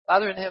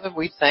Father in heaven,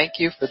 we thank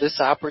you for this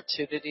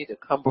opportunity to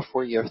come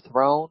before your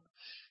throne.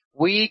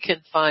 We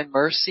can find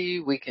mercy,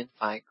 we can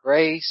find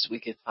grace, we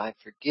can find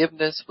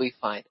forgiveness, we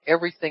find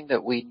everything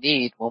that we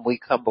need when we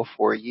come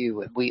before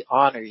you, and we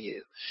honor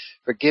you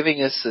for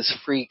giving us this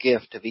free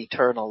gift of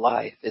eternal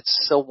life.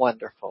 It's so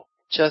wonderful,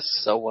 just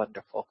so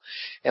wonderful,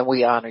 and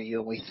we honor you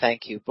and we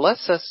thank you.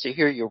 Bless us to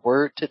hear your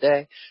word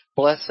today.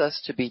 Bless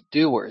us to be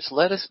doers.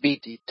 Let us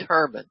be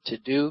determined to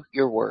do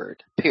your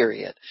word,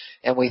 period.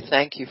 And we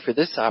thank you for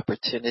this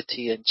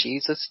opportunity in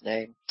Jesus'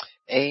 name.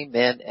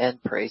 Amen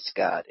and praise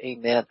God.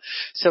 Amen.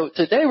 So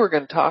today we're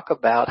going to talk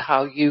about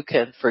how you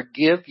can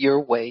forgive your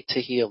way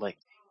to healing.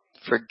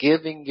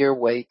 Forgiving your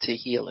way to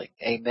healing.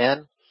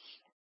 Amen.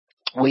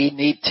 We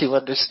need to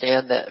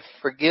understand that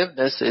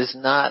forgiveness is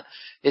not,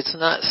 it's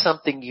not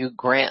something you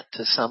grant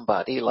to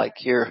somebody like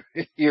you're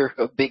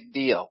a big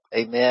deal.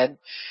 Amen.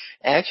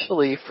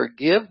 Actually,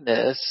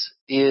 forgiveness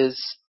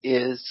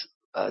is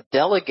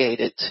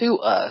delegated to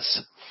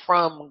us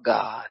from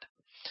God.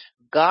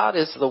 God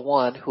is the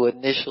one who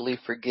initially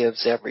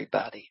forgives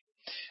everybody.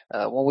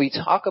 When we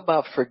talk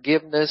about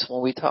forgiveness,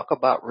 when we talk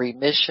about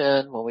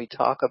remission, when we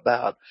talk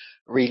about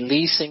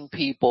releasing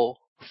people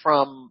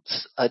from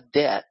a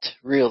debt,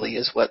 really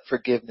is what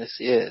forgiveness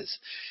is.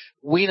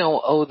 We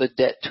don't owe the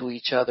debt to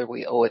each other.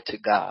 We owe it to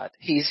God.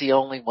 He's the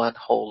only one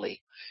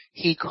holy.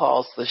 He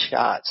calls the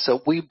shots.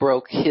 So we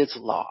broke his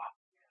law.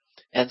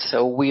 And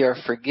so we are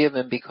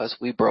forgiven because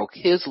we broke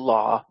his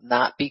law,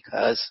 not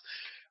because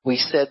we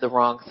said the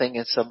wrong thing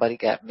and somebody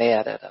got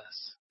mad at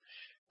us.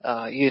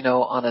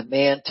 On a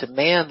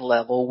man-to-man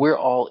level, we're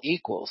all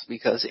equals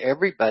because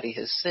everybody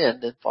has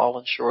sinned and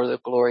fallen short of the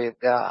glory of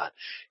God.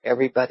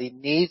 Everybody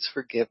needs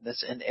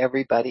forgiveness and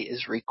everybody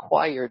is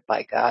required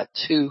by God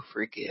to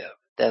forgive.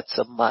 That's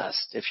a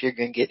must. If you're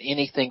going to get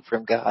anything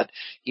from God,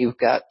 you've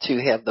got to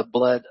have the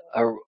blood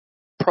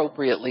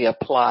appropriately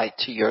applied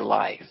to your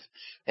life.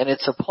 And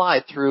it's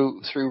applied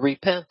through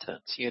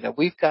repentance.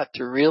 We've got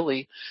to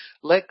really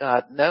let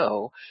God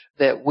know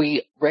that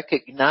we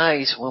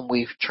recognize when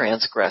we've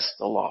transgressed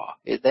the law.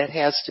 That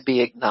has to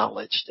be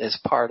acknowledged as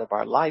part of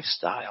our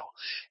lifestyle,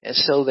 and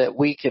so that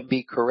we can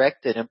be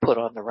corrected and put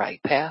on the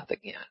right path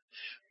again.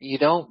 You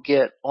don't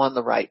get on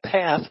the right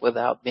path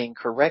without being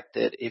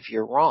corrected if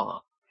you're wrong.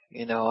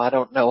 I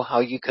don't know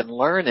how you can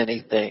learn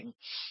anything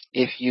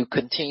if you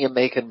continue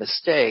making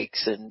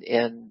mistakes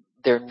and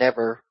they're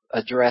never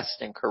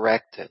addressed and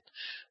corrected.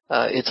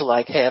 It's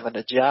like having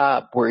a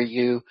job where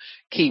you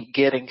keep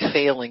getting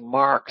failing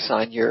marks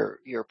on your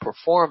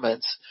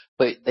performance,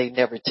 but they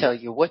never tell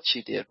you what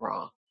you did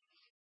wrong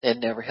and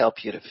never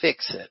help you to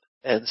fix it.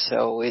 And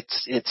so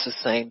it's the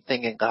same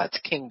thing in God's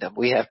kingdom.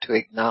 We have to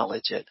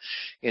acknowledge it.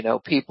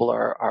 People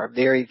are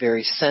very,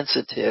 very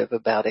sensitive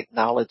about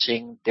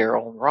acknowledging their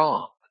own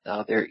wrong.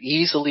 Now, they're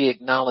easily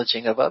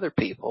acknowledging of other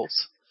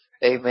people's.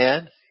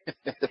 Amen.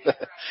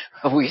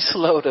 We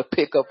slow to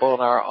pick up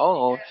on our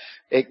own,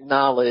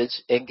 acknowledge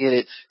and get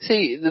it.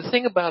 See, the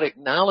thing about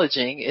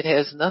acknowledging, it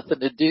has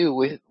nothing to do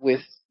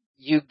with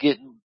you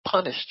getting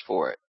punished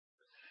for it.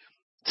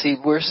 See,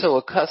 we're so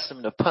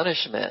accustomed to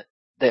punishment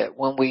that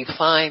when we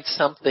find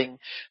something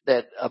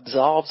that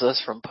absolves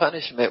us from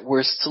punishment,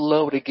 we're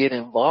slow to get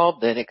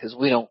involved in it because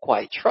we don't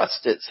quite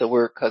trust it. So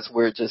because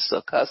we're just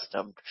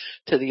accustomed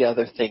to the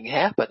other thing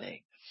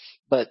happening.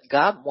 But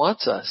God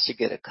wants us to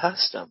get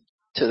accustomed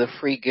to the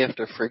free gift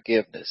of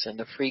forgiveness and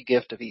the free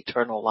gift of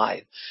eternal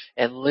life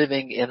and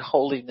living in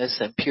holiness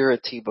and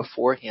purity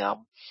before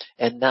Him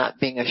and not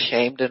being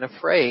ashamed and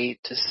afraid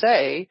to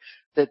say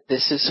that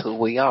this is who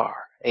we are.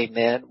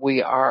 Amen.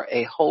 We are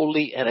a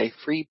holy and a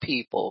free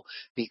people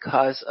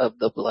because of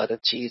the blood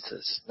of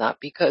Jesus, not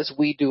because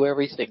we do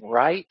everything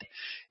right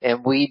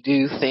and we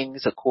do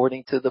things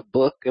according to the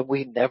book and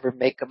we never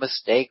make a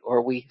mistake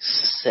or we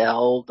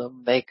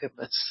seldom make a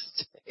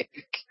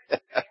mistake.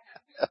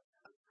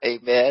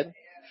 Amen.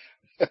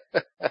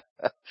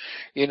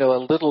 A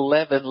little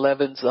leaven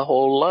leavens the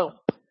whole lump.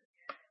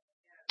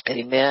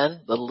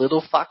 Amen. The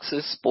little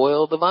foxes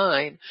spoil the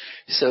vine.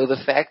 So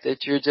the fact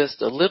that you're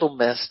just a little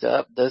messed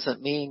up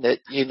doesn't mean that,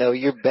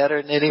 you're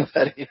better than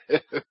anybody.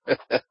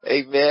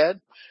 Amen.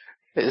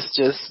 It's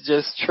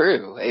just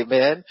true.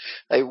 Amen.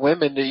 Like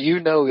women,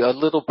 a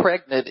little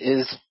pregnant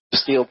is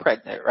still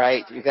pregnant,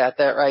 right? You got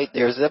that right?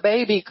 There's a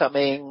baby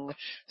coming.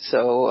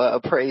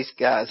 So, praise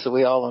God. So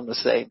we all on the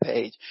same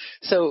page.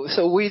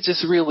 So we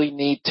just really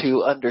need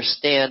to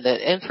understand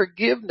that. And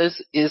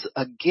forgiveness is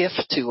a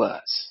gift to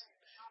us.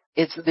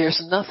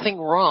 There's nothing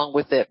wrong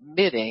with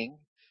admitting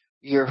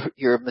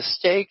your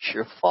mistakes,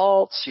 your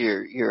faults,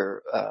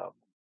 your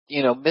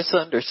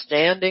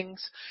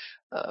misunderstandings.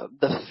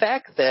 The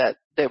fact that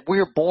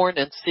we're born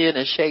in sin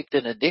and shaped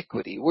in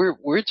iniquity,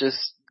 we're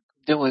just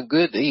doing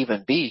good to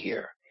even be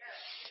here.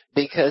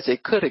 Because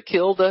it could have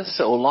killed us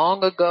so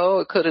long ago,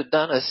 it could have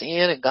done us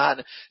in and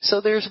God. So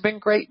there's been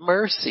great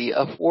mercy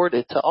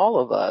afforded to all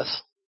of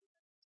us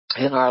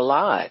in our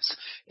lives.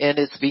 And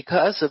it's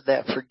because of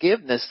that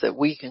forgiveness that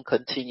we can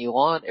continue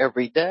on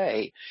every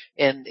day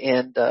and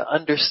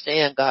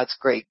understand God's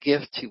great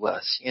gift to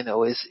us, and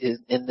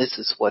this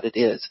is what it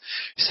is.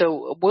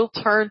 So we'll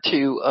turn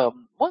to,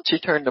 why don't you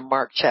turn to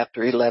Mark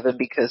chapter 11,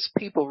 because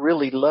people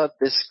really love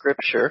this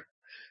scripture.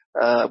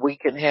 We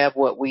can have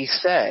what we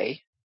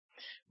say,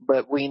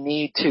 but we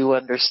need to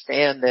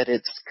understand that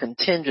it's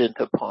contingent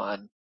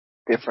upon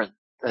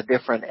a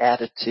different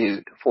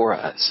attitude for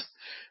us.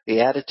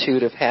 The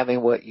attitude of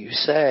having what you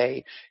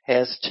say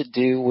has to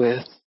do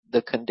with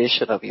the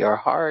condition of your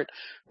heart.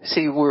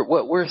 See,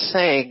 what we're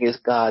saying is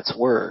God's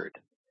word,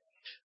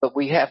 but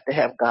we have to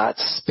have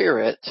God's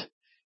spirit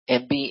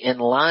and be in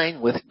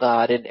line with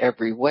God in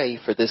every way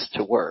for this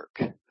to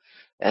work.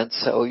 And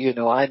so,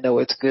 I know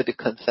it's good to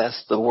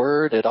confess the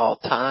word at all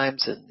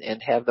times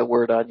and have the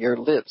word on your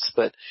lips,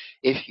 but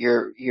if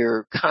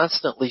you're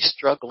constantly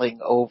struggling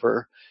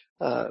over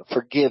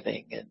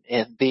forgiving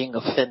and being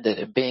offended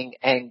and being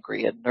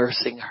angry and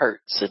nursing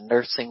hurts and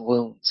nursing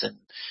wounds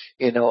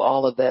and,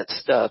 all of that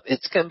stuff,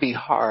 it's going to be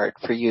hard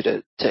for you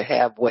to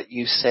have what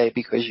you say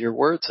because your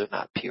words are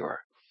not pure,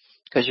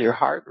 because your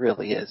heart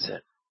really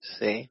isn't,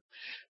 see?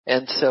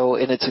 And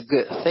it's a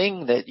good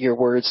thing that your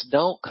words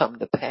don't come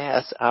to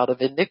pass out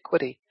of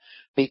iniquity,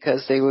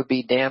 because they would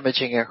be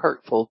damaging and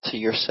hurtful to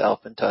yourself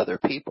and to other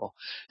people.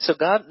 So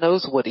God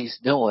knows what He's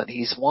doing.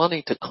 He's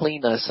wanting to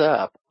clean us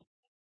up,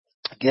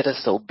 get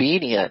us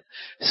obedient,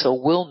 so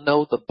we'll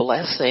know the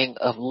blessing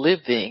of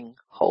living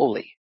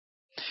holy.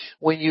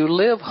 When you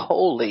live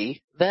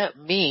holy, that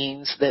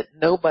means that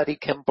nobody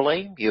can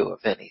blame you of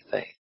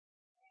anything.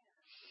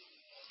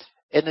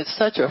 And it's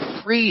such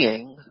a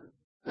freeing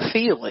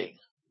feeling.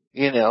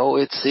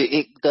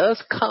 It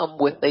does come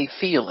with a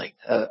feeling,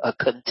 a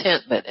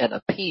contentment and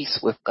a peace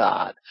with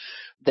God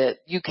that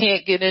you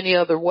can't get any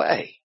other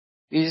way.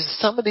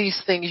 Some of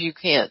these things you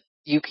can't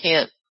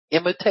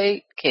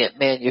imitate, can't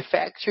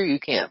manufacture, you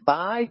can't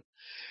buy.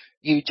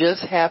 You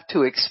just have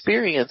to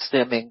experience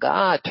them in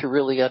God to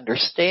really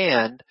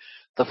understand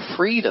the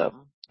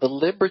freedom, the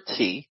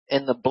liberty,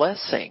 and the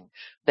blessing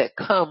that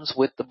comes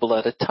with the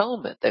blood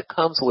atonement, that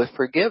comes with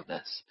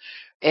forgiveness.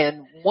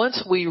 And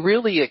once we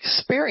really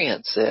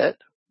experience it,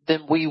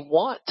 then we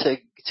want to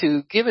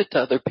give it to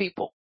other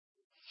people.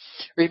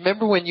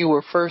 Remember when you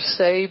were first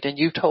saved and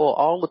you told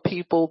all the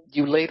people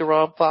you later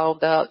on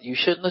found out you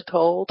shouldn't have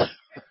told?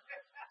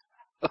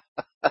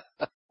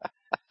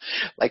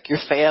 Like your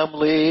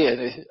family and,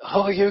 and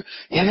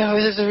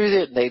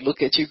they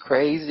look at you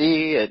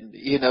crazy and,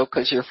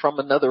 cause you're from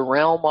another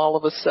realm all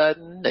of a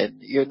sudden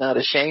and you're not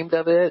ashamed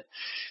of it.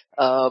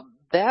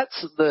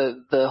 That's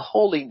the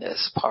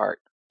holiness part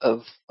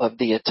of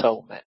the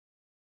atonement.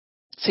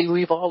 See,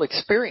 we've all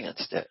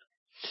experienced it.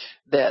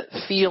 That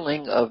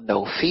feeling of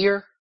no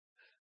fear.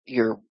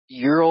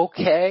 You're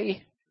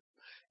okay.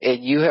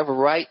 And you have a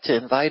right to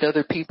invite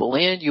other people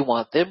in. You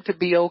want them to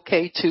be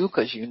okay too,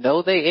 because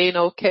they ain't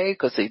okay,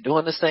 because they're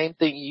doing the same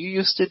thing you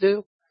used to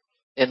do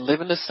and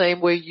living the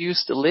same way you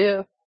used to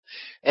live.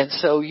 And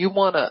so you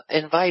want to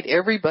invite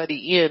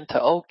everybody into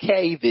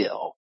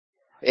Okayville.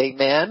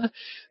 Amen.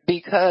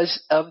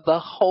 Because of the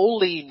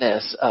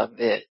holiness of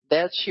it.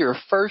 That's your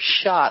first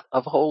shot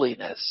of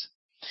holiness,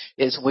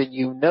 is when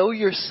you know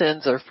your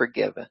sins are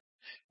forgiven.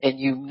 And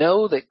you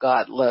know that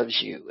God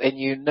loves you, and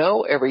you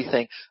know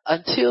everything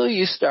until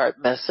you start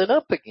messing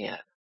up again.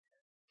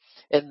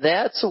 And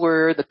that's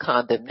where the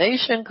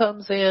condemnation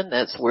comes in.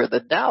 That's where the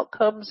doubt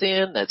comes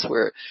in.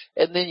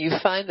 And then you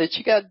find that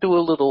you got to do a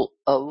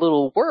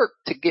little work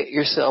to get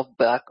yourself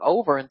back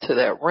over into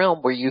that realm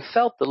where you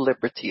felt the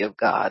liberty of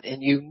God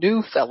and you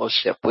knew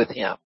fellowship with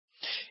Him.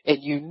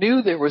 And you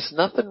knew there was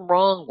nothing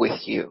wrong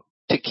with you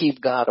to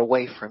keep God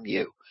away from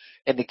you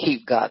and to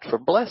keep God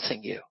from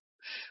blessing you.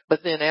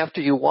 But then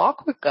after you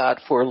walk with God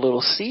for a little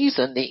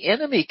season, the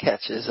enemy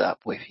catches up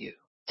with you,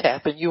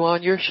 tapping you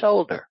on your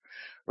shoulder,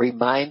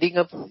 reminding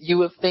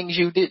you of things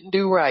you didn't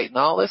do right and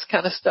all this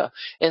kind of stuff.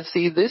 And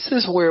see, this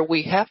is where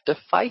we have to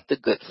fight the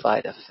good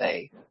fight of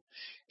faith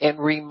and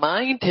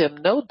remind him,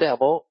 no,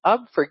 devil,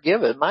 I'm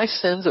forgiven. My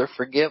sins are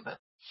forgiven.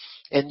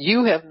 And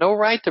you have no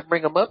right to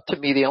bring them up to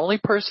me. The only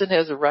person who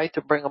has a right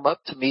to bring them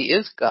up to me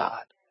is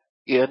God.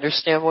 You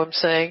understand what I'm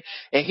saying?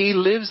 And He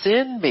lives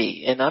in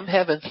me, and I'm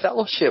having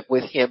fellowship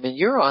with Him, and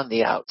you're on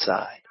the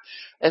outside.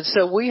 And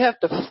so we have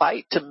to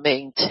fight to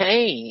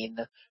maintain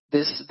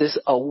this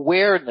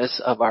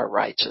awareness of our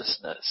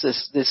righteousness,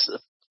 this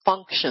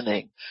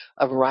functioning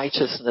of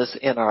righteousness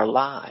in our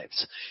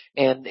lives,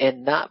 and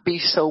not be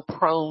so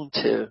prone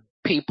to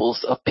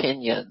people's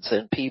opinions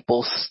and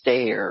people's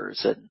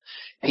stares and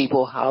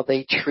people how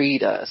they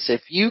treat us.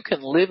 If you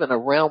can live in a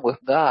realm with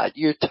God,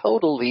 you're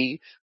totally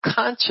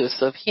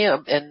conscious of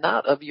Him and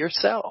not of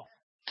yourself.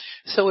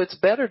 So it's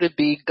better to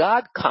be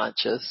God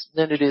conscious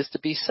than it is to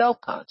be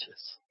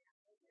self-conscious.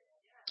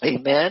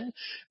 Amen?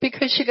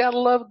 Because you gotta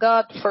love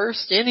God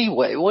first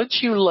anyway. Once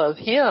you love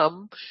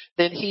Him,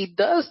 then He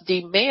does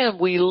demand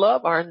we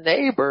love our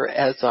neighbor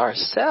as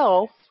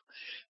ourself.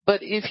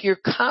 But if you're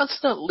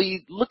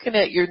constantly looking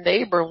at your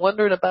neighbor and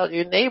wondering about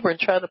your neighbor and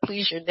trying to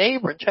please your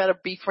neighbor and try to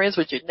be friends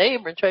with your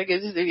neighbor and try to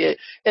get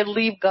and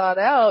leave God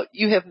out,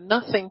 you have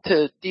nothing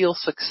to deal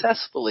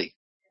successfully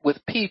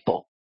with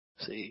people.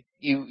 See,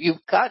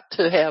 you've got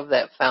to have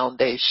that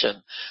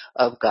foundation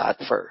of God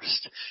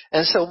first.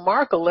 And so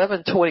Mark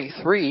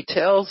 11:23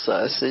 tells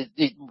us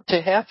that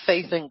to have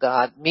faith in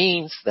God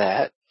means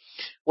that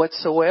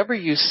whatsoever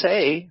you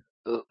say,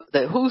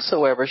 that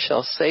whosoever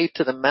shall say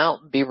to the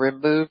mountain, be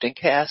removed and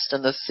cast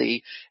in the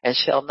sea, and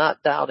shall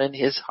not doubt in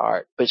his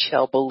heart, but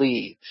shall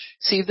believe.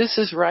 See, this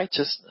is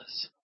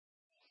righteousness.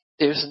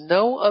 There's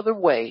no other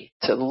way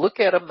to look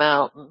at a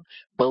mountain,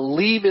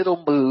 believe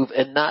it'll move,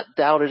 and not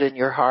doubt it in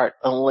your heart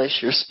unless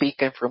you're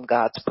speaking from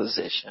God's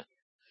position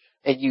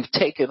and you've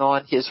taken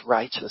on his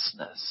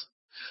righteousness.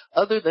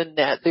 Other than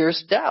that,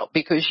 there's doubt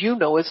because you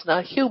know it's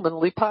not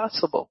humanly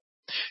possible.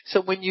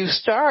 So when you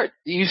start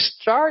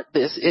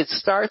this, it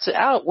starts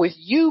out with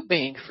you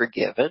being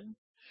forgiven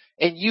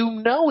and you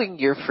knowing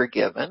you're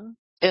forgiven,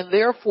 and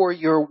therefore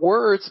your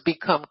words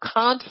become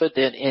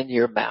confident in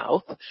your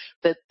mouth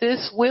that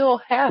this will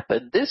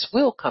happen. This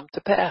will come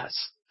to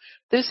pass.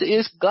 This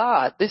is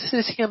God. This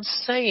is him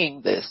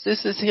saying this.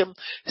 This is him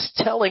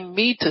telling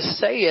me to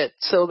say it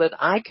so that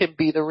I can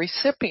be the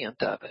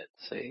recipient of it.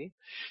 See?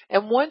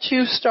 And once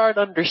you start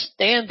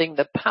understanding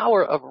the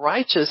power of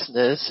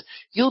righteousness,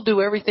 you'll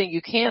do everything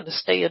you can to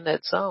stay in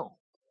that zone.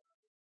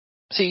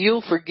 See,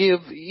 you'll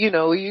forgive,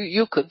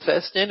 you'll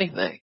confess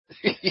anything.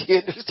 You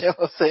understand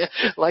what I'm saying?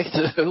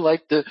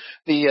 Like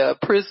the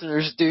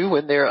prisoners do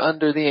when they're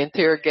under the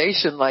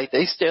interrogation light.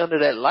 They stay under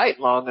that light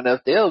long enough,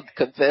 they'll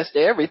confess to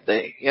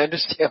everything. You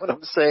understand what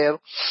I'm saying?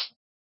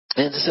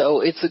 And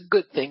so it's a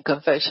good thing.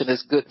 Confession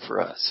is good for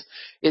us.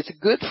 It's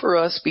good for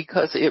us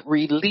because it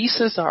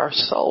releases our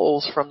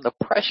souls from the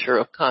pressure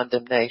of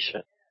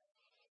condemnation.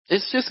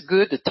 It's just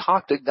good to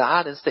talk to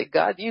God and say,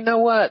 God, you know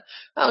what?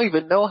 I don't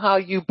even know how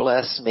you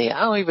blessed me.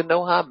 I don't even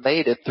know how I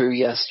made it through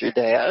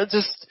yesterday. I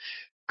just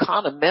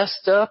kind of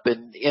messed up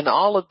and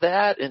all of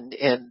that and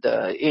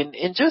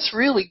just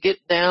really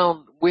get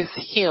down with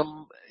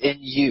him and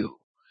you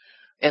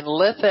and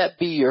let that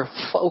be your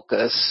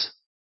focus,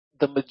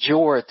 the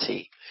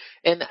majority.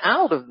 And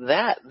out of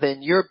that,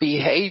 then your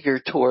behavior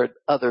toward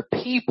other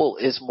people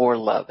is more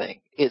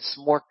loving. It's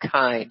more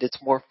kind. It's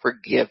more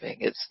forgiving.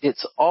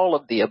 It's all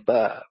of the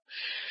above.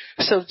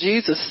 So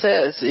Jesus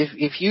says,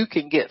 if you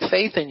can get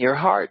faith in your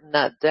heart and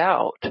not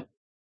doubt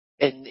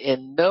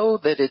and know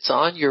that it's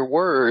on your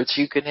words,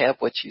 you can have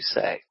what you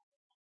say.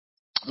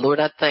 Lord,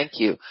 I thank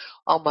you.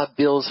 All my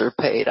bills are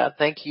paid. I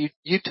thank you.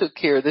 You took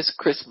care of this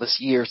Christmas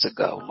years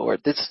ago,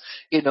 Lord. This,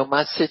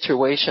 my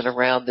situation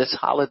around this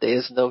holiday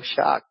is no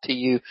shock to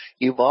you.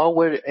 You've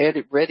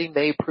already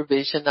made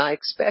provision. I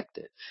expect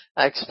it.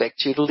 I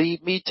expect you to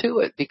lead me to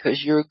it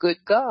because you're a good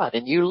God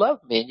and you love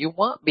me and you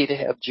want me to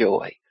have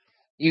joy.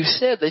 You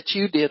said that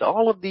you did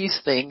all of these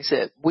things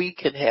that we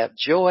can have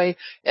joy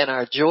and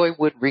our joy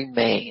would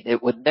remain.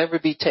 It would never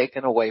be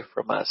taken away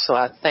from us. So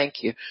I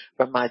thank you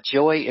for my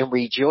joy and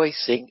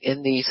rejoicing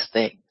in these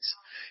things.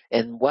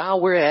 And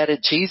while we're at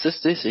it, Jesus,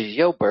 this is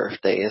your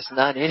birthday. It's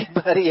not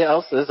anybody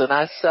else's, and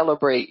I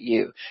celebrate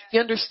you.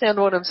 You understand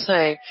what I'm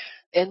saying?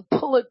 And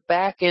pull it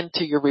back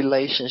into your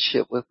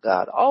relationship with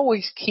God.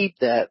 Always keep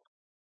that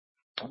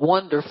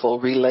wonderful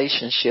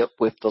relationship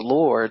with the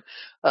Lord,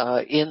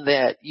 in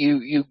that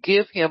you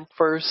give him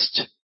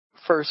first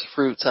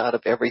fruits out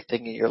of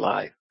everything in your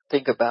life.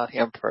 Think about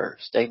him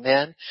first.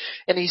 Amen.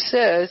 And he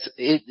says,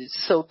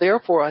 so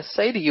therefore I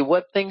say to you,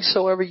 what things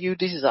soever you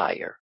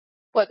desire,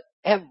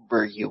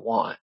 whatever you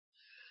want,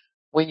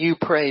 when you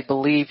pray,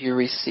 believe you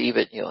receive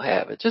it and you'll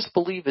have it. Just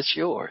believe it's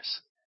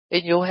yours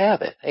and you'll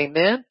have it.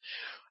 Amen.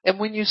 And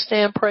when you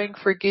stand praying,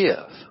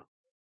 forgive.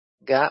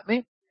 Got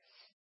me?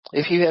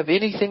 If you have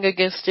anything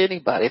against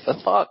anybody, if a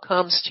thought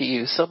comes to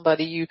you,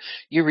 somebody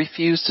you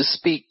refuse to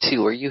speak to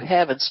or you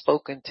haven't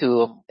spoken to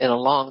them in a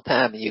long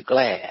time and you're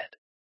glad.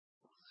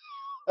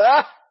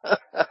 One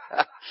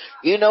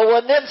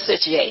of them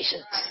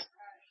situations.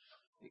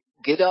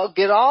 Get all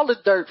the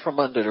dirt from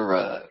under the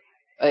rug.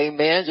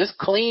 Amen. Just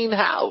clean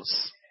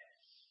house.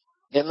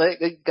 And let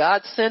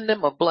God send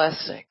them a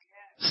blessing.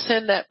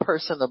 Send that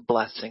person a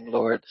blessing,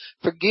 Lord.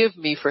 Forgive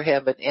me for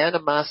having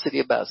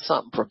animosity about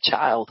something from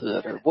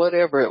childhood or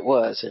whatever it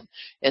was.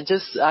 And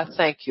just, I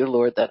thank you,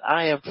 Lord, that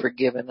I am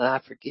forgiven and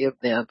I forgive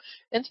them.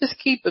 And just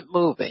keep it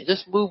moving.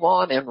 Just move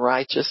on in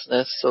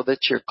righteousness so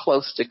that you're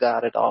close to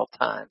God at all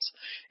times.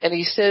 And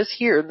he says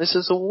here, and this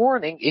is a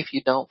warning, if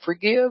you don't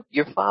forgive,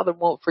 your Father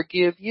won't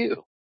forgive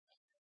you.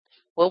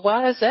 Well,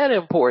 why is that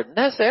important?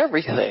 That's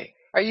everything.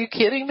 Are you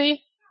kidding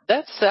me?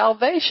 That's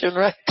salvation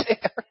right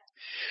there.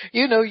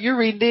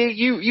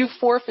 You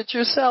forfeit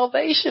your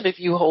salvation if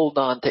you hold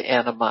on to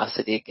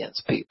animosity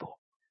against people.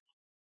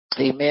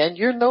 Amen.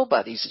 You're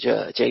nobody's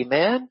judge.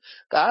 Amen.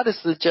 God is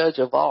the judge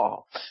of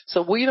all.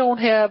 So we don't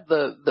have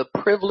the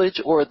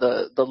privilege or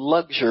the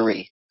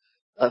luxury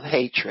of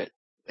hatred,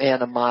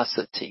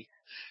 animosity.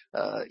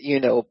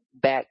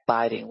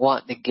 backbiting,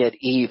 wanting to get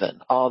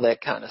even, all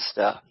that kind of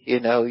stuff.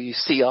 You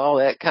see all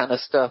that kind of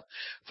stuff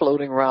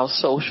floating around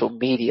social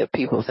media.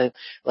 People say,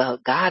 well,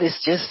 God is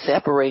just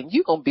separating.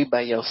 You're going to be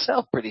by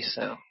yourself pretty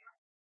soon.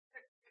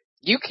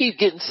 You keep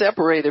getting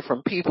separated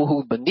from people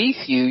who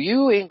beneath you,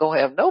 you ain't going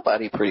to have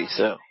nobody pretty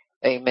soon.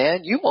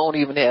 Amen. You won't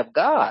even have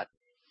God.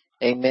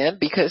 Amen.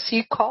 Because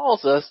he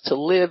calls us to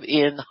live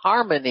in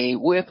harmony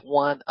with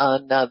one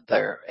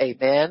another.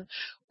 Amen.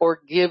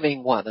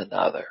 Forgiving one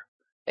another.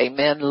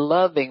 Amen.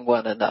 Loving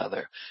one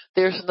another.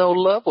 There's no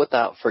love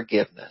without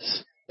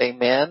forgiveness.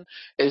 Amen.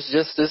 It's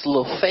just this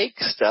little fake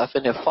stuff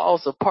and it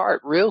falls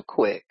apart real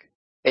quick.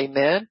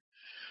 Amen.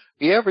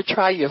 You ever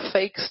try your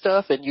fake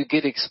stuff and you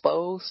get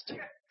exposed?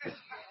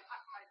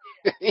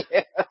 Yeah.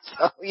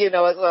 So,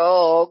 it's,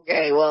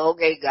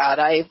 okay, God,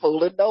 I ain't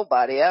fooling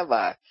nobody, am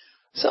I?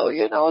 So,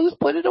 just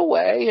put it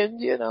away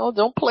and,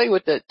 don't play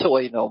with that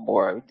toy no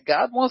more.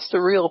 God wants the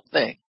real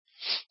thing.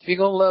 If you're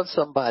going to love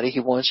somebody, he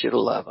wants you to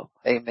love them.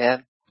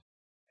 Amen.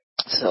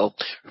 So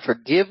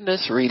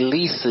forgiveness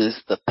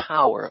releases the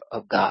power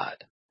of God.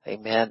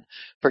 Amen.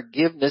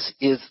 Forgiveness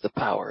is the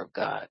power of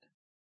God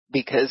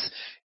because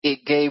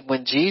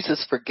when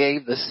Jesus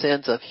forgave the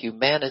sins of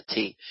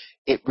humanity,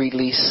 it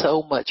released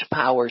so much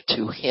power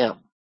to him.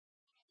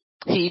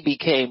 He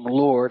became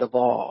Lord of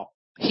all.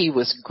 He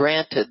was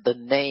granted the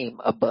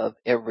name above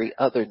every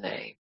other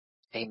name.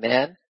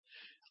 Amen.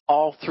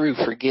 All through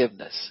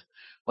forgiveness.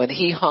 When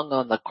he hung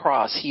on the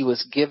cross, he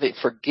was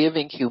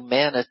forgiving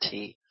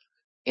humanity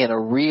in a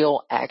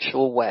real,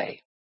 actual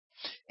way.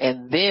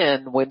 And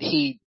then when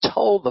he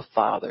told the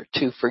Father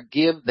to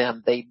forgive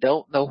them, they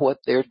don't know what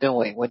they're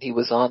doing when he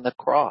was on the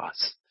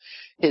cross.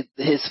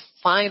 His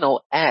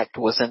final act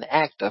was an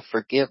act of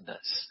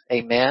forgiveness.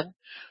 Amen.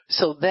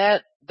 So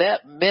that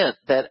meant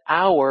that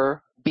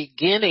our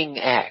beginning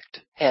act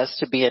has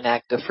to be an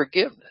act of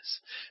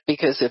forgiveness.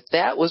 Because if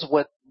that was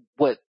what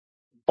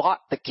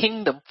bought the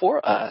kingdom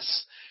for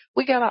us,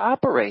 we got to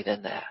operate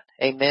in that.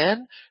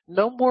 Amen.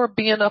 No more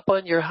being up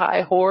on your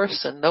high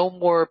horse and no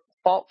more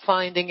fault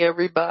finding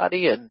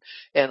everybody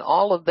and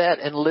all of that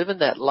and living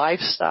that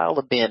lifestyle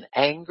of being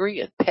angry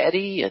and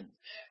petty and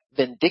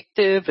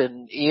vindictive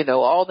and,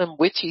 all them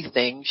witchy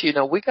things.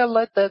 We got to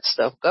let that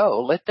stuff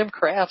go. Let them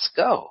crafts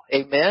go.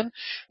 Amen.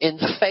 In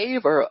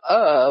favor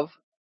of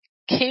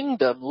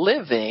kingdom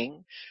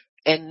living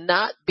and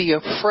not be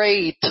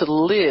afraid to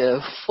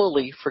live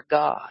fully for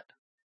God.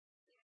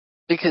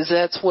 Because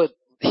that's what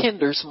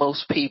hinders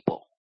most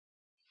people.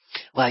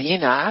 Well,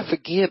 I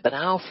forgive, but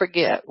I don't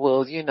forget.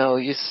 Well, you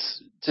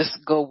just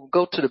go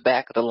to the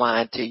back of the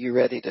line till you're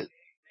ready to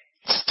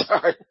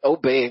start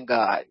obeying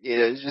God.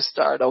 Just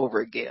start over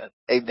again.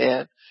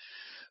 Amen.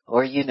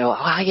 Or,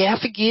 I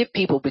forgive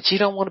people, but you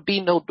don't want to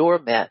be no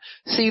doormat.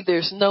 See,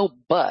 there's no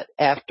but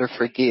after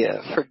forgive.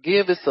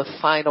 Forgive is the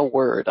final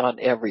word on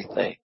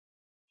everything.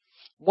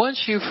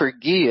 Once you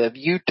forgive,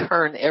 you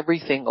turn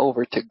everything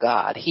over to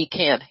God. He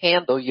can't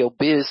handle your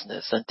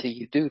business until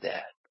you do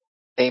that.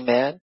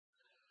 Amen.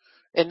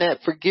 And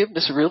that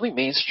forgiveness really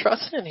means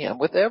trusting him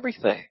with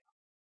everything.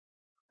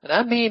 And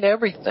I mean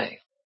everything.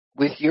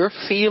 With your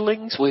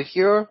feelings, with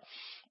your,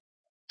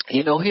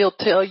 he'll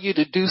tell you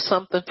to do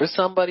something for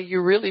somebody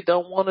you really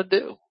don't want to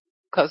do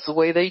because the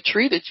way they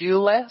treated you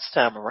last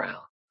time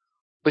around.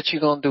 But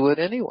you're going to do it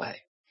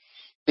anyway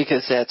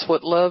because that's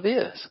what love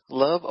is.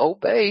 Love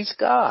obeys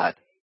God,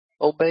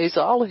 obeys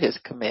all of his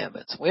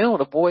commandments. We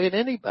don't avoid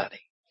anybody.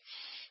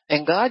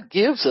 And God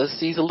gives us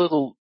these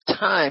little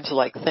times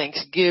like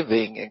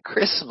Thanksgiving and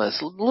Christmas,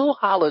 little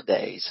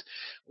holidays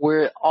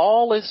where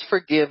all is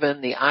forgiven,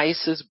 the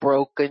ice is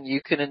broken,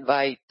 you can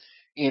invite,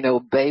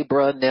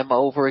 Babra and them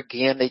over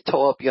again. They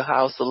tore up your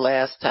house the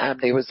last time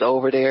they was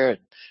over there and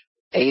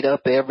ate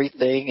up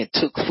everything and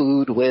took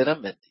food with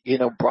them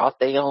and, brought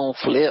their own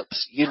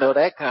flips,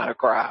 that kind of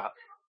crowd.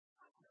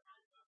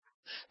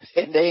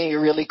 And they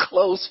ain't really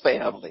close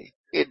family.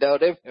 Them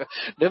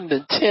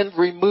the 10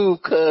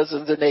 removed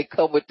cousins and they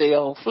come with their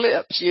own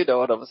flips. You know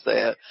what I'm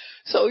saying?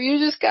 So you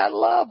just got to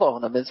love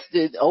on them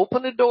and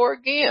open the door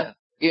again.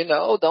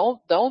 Don't,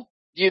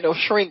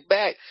 shrink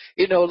back.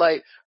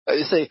 Like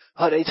they say,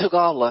 oh, they took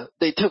all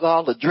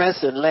the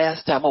dressing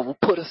last time. I'm going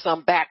to put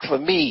some back for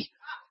me.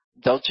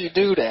 Don't you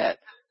do that.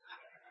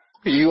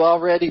 You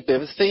already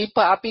been, see,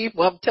 Poppy,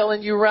 I'm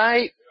telling you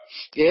right?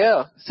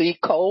 Yeah. See,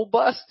 cold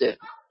busted.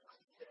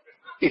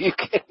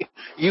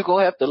 You're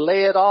going to have to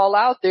lay it all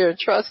out there and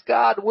trust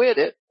God with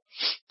it.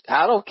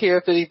 I don't care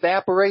if it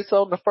evaporates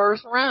on the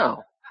first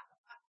round.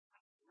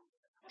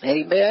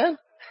 Amen.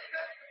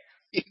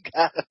 You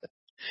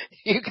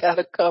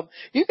gotta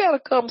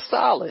come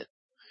solid.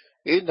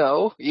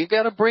 You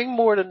gotta bring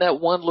more than that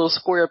one little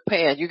square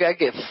pan. You gotta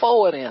get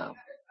 4 of them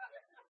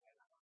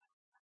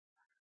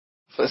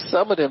for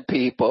some of them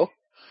people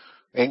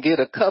and get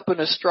a cup and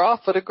a straw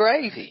for the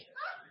gravy.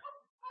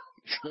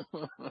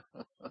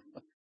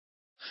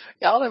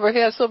 Y'all ever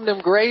had some of them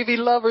gravy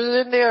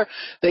lovers in there?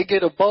 They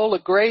get a bowl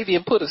of gravy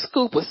and put a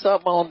scoop of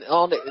something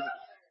on it.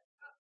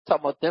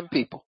 Talking about them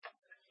people.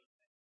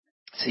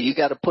 So you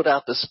got to put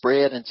out the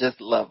spread and just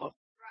love them.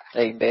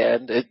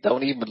 Amen.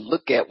 Don't even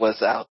look at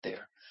what's out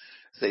there.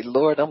 Say,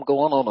 Lord, I'm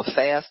going on a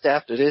fast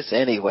after this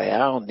anyway. I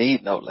don't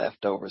need no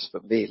leftovers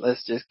for me.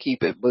 Let's just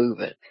keep it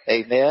moving.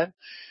 Amen.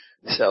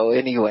 So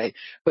anyway,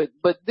 but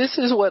this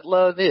is what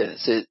love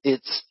is.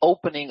 It's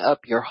opening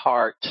up your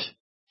heart.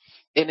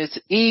 And it's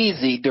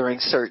easy during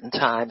certain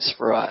times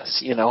for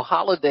us. You know,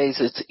 holidays,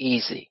 it's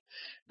easy.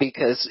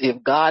 Because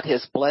if God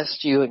has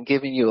blessed you and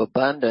given you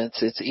abundance,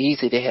 it's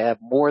easy to have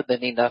more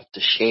than enough to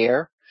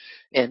share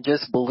and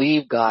just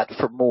believe God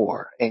for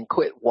more and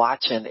quit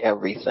watching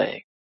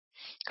everything.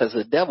 Because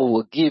the devil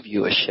will give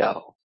you a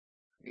show.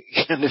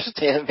 You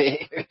understand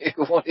me?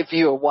 If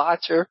you're a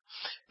watcher,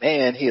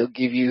 man, he'll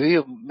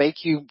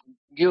make you,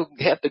 you'll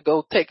have to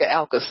go take an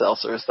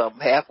Alka-Seltzer or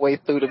something halfway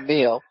through the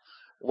meal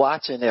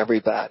watching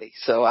everybody.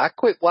 So I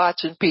quit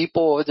watching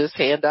people or just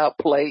hand out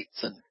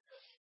plates and,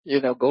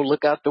 go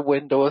look out the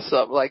window or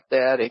something like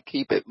that and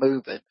keep it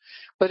moving.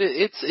 But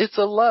it's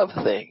a love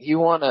thing. You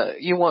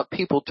want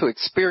people to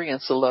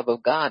experience the love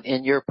of God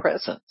in your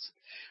presence.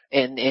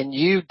 And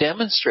you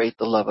demonstrate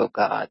the love of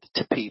God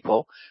to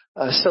people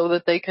so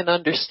that they can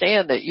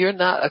understand that you're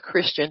not a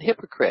Christian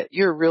hypocrite.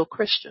 You're a real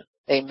Christian.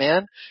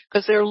 Amen?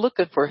 Because they're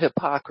looking for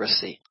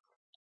hypocrisy.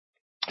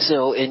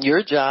 So, and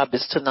your job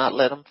is to not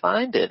let them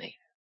find any.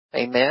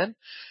 Amen?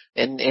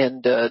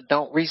 And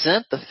don't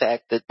resent the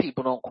fact that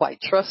people don't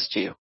quite trust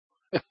you.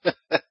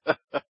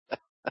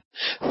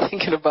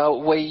 Thinking about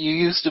the way you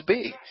used to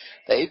be.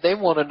 They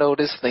want to know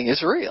this thing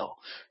is real.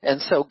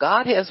 And so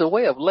God has a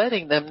way of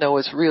letting them know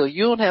it's real.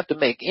 You don't have to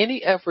make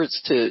any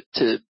efforts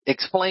to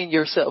explain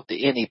yourself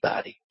to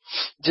anybody.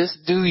 Just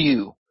do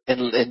you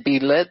and be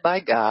led by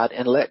God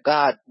and let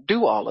God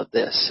do all of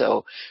this.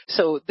 So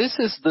this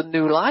is the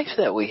new life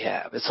that we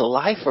have. It's a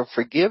life of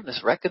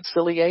forgiveness,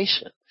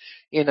 reconciliation,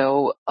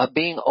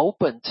 being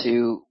open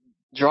to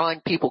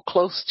drawing people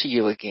close to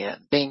you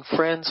again, being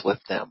friends with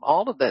them,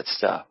 all of that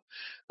stuff.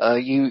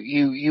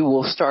 You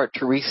will start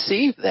to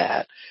receive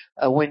that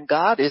when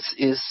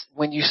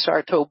when you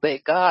start to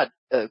obey God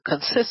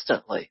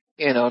consistently,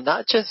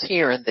 not just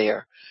here and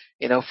there,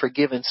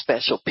 forgiving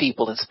special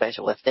people and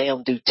special, if they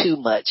don't do too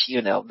much,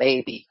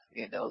 maybe,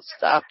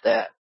 stop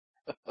that.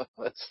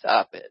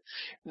 Stop it.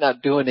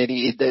 Not doing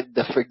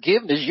the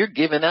forgiveness you're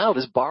giving out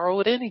is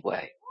borrowed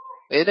anyway.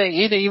 It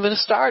didn't even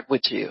start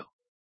with you.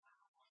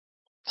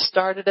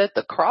 Started at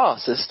the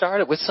cross. It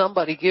started with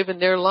somebody giving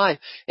their life.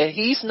 And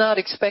he's not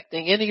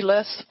expecting any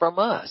less from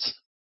us.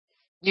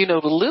 The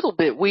little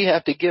bit we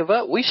have to give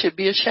up, we should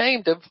be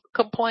ashamed of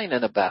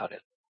complaining about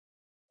it.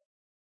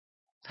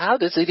 How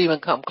does it even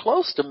come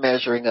close to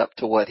measuring up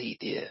to what he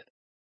did?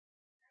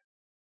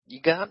 You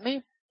got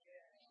me?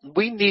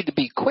 We need to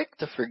be quick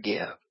to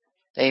forgive.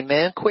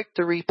 Amen. Quick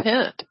to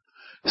repent.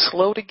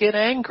 Slow to get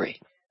angry.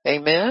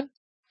 Amen.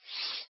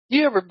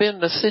 You ever been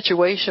in a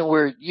situation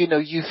where,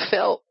 you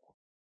felt,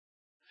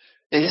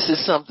 this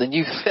is something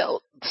you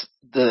felt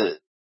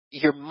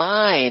your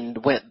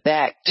mind went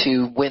back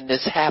to when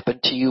this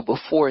happened to you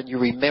before and you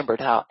remembered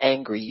how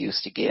angry you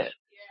used to get.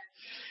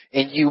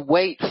 And you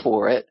wait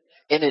for it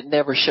and it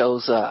never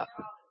shows up.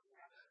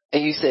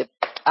 And you said,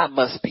 I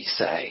must be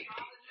saved.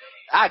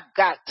 I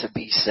got to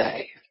be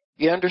saved.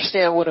 You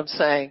understand what I'm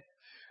saying?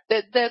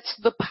 That's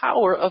the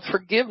power of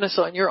forgiveness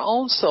on your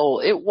own soul.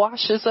 It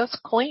washes us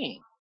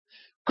clean,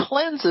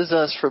 cleanses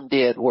us from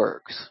dead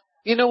works.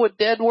 You know what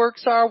dead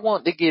works are?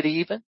 Wanting to get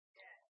even.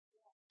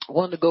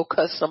 Want to go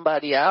cuss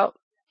somebody out,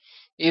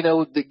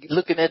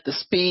 looking at the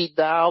speed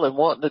dial and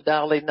wanting to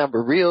dial their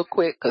number real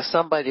quick because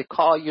somebody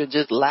called you and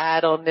just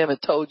lied on them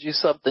and told you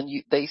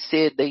something they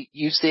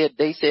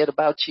said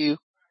about you.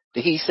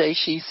 The he say,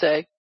 she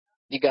say.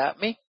 You got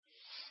me?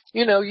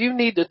 You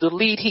need to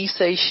delete he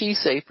say, she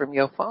say from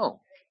your phone.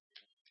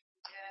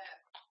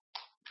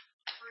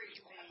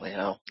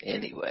 Well,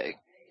 anyway,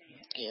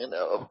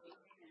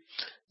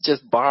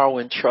 just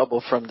borrowing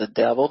trouble from the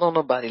devil. Don't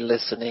nobody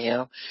listen to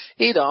him.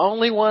 He the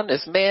only one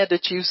that's mad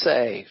that you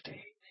saved.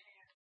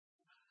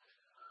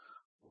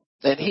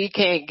 And he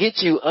can't get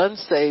you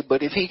unsaved,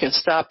 but if he can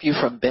stop you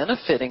from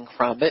benefiting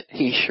from it,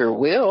 he sure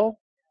will.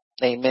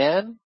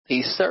 Amen.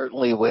 He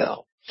certainly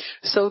will.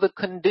 So the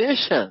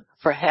condition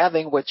for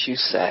having what you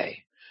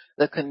say,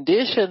 the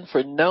condition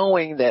for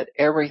knowing that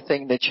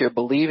everything that you're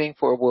believing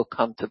for will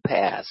come to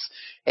pass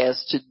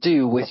has to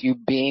do with you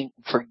being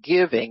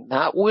forgiving,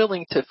 not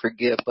willing to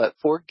forgive, but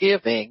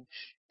forgiving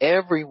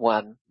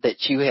everyone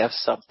that you have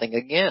something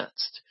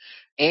against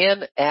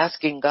and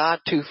asking God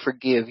to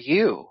forgive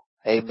you.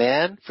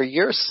 Amen. For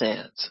your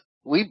sins.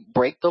 We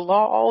break the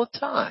law all the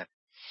time.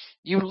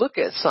 You look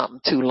at something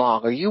too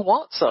long or you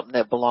want something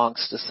that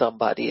belongs to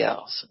somebody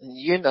else.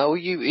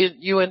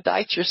 You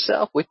indict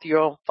yourself with your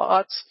own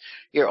thoughts,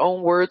 your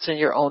own words, and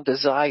your own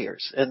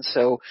desires. And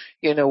so,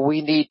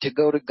 we need to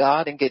go to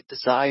God and get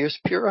desires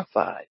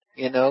purified.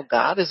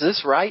 God, is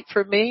this right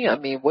for me? I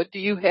mean, what do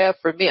you have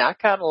for me? I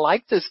kind of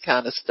like this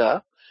kind of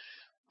stuff.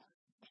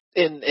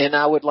 And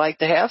I would like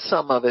to have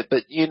some of it,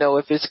 but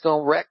if it's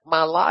going to wreck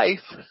my life,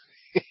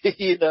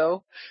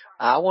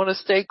 I want to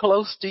stay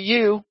close to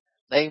you.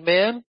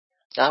 Amen.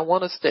 I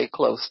want to stay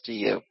close to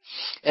you.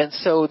 And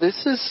so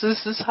this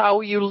is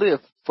how you live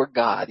for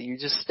God. You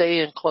just stay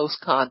in close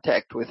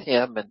contact with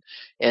him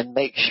and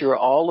make sure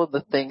all of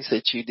the things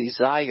that you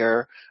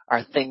desire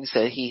are things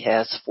that he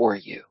has for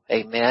you.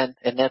 Amen.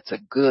 And that's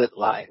a good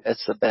life.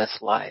 That's the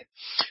best life.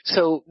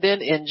 So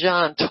then in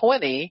John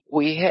 20,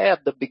 we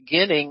have the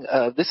beginning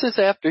of, this is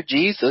after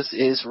Jesus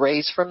is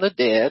raised from the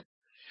dead,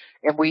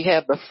 and we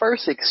have the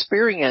first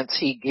experience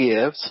he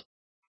gives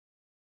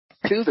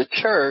to the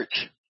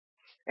church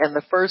and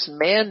the first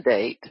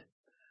mandate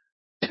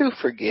to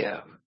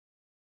forgive.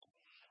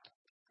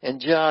 In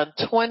John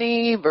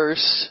 20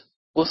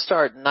 we'll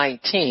start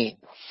 19.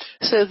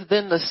 It says,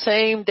 then the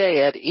same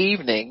day at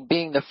evening,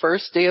 being the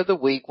first day of the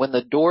week, when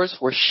the doors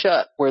were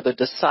shut where the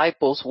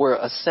disciples were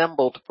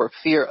assembled for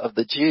fear of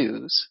the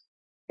Jews,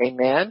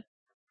 amen,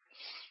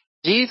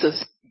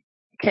 Jesus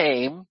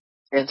came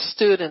and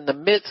stood in the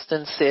midst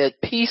and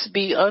said, peace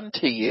be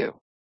unto you.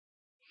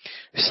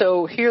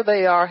 So here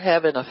they are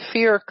having a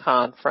fear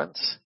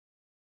conference.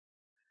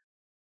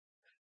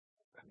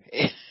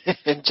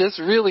 And just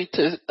really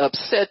to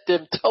upset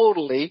them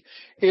totally,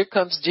 here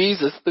comes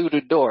Jesus through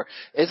the door.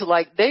 It's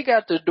like they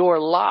got the door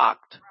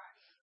locked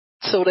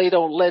so they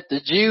don't let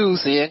the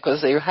Jews in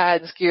because they're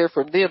hiding scared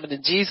from them, and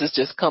then Jesus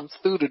just comes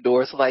through the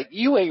door. It's like,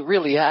 you ain't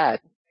really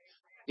hiding.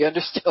 You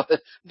understand?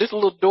 This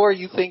little door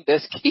you think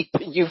that's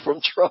keeping you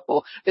from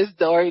trouble, this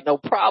door ain't no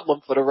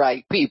problem for the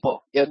right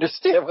people. You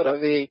understand what I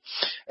mean?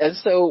 And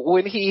so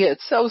when he had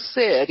so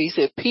said, he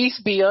said, peace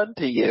be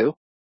unto you.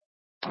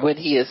 When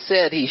he had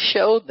said, he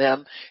showed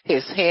them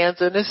his hands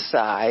and his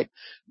side.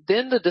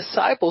 Then the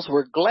disciples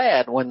were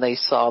glad when they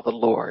saw the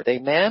Lord.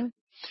 Amen.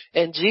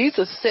 And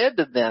Jesus said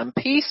to them,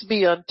 peace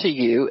be unto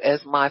you.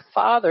 As my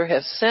Father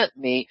has sent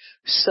me,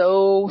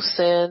 so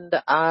send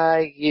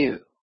I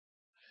you.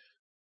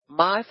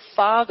 My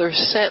Father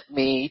sent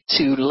me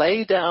to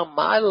lay down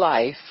my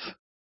life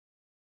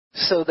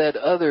so that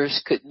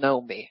others could know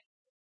me.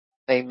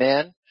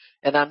 Amen.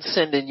 And I'm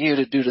sending you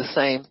to do the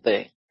same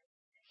thing.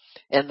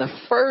 And the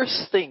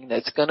first thing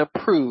that's going to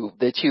prove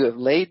that you have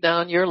laid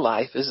down your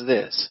life is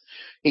this.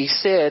 He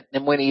said,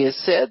 and when he had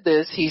said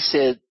this, he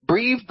said,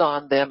 breathed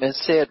on them and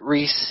said,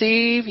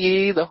 receive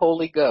ye the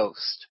Holy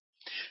Ghost.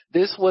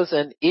 This was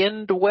an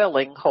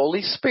indwelling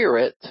Holy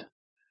Spirit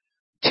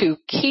to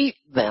keep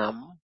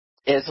them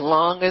as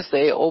long as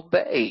they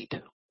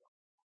obeyed.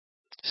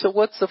 So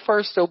what's the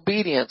first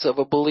obedience of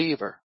a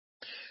believer?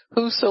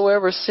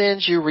 Whosoever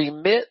sins you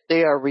remit,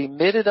 they are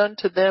remitted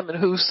unto them, and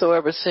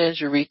whosoever sins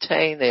you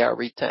retain, they are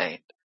retained.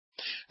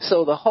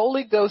 So the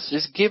Holy Ghost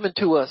is given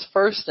to us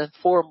first and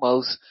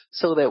foremost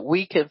so that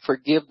we can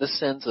forgive the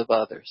sins of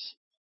others.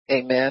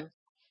 Amen.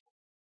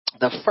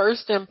 The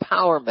first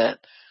empowerment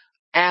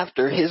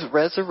after his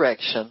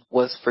resurrection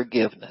was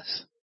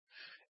forgiveness.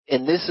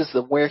 And this is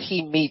where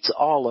he meets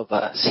all of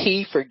us.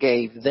 He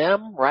forgave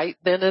them right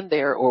then and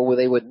there, or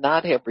they would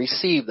not have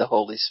received the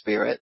Holy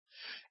Spirit.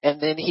 And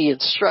then he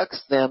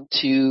instructs them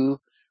to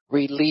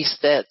release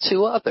that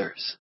to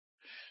others.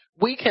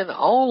 We can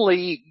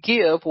only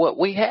give what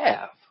we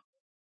have.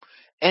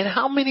 And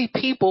how many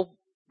people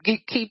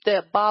keep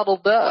that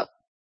bottled up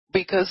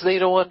because they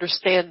don't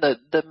understand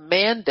the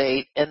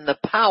mandate and the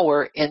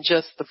power in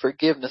just the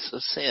forgiveness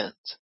of sins?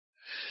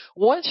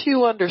 Once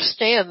you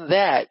understand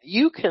that,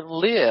 you can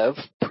live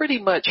pretty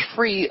much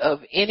free of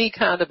any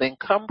kind of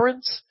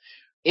encumbrance,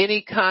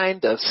 any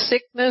kind of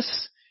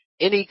sickness,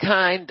 any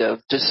kind of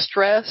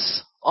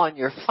distress on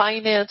your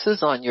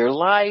finances, on your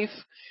life,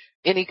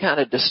 any kind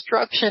of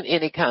destruction,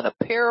 any kind of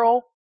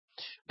peril,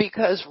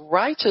 because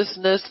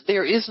righteousness,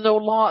 there is no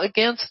law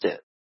against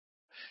it.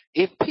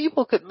 If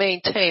people could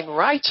maintain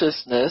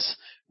righteousness,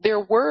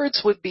 their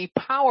words would be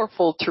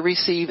powerful to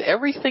receive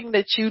everything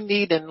that you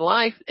need in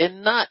life,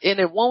 and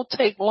it won't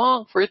take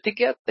long for it to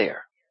get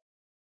there.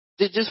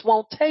 It just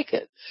won't take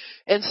it.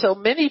 And so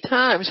many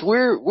times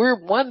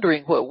we're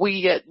wondering what we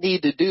yet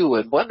need to do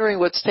and wondering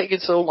what's taking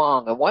so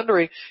long and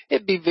wondering,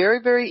 it'd be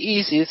very, very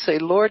easy to say,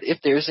 Lord, if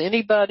there's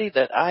anybody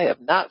that I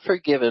have not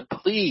forgiven,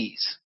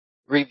 please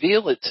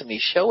reveal it to me,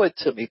 show it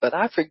to me, but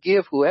I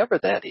forgive whoever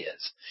that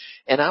is.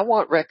 And I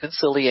want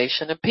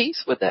reconciliation and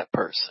peace with that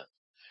person.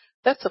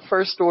 That's a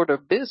first order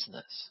of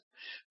business.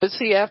 But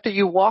see, after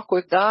you walk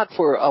with God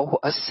for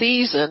a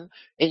season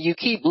and you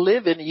keep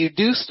living and you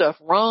do stuff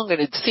wrong and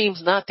it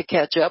seems not to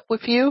catch up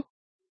with you,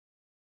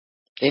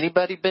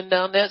 anybody been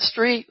down that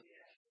street?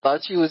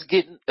 Thought you was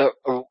getting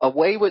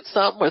away with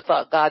something, or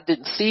thought God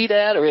didn't see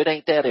that, or it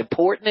ain't that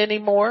important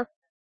anymore?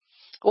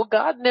 Well,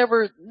 God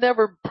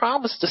never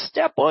promised to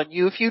step on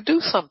you if you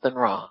do something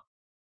wrong.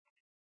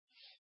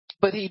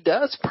 But he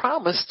does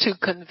promise to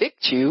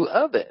convict you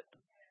of it.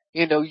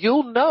 You know,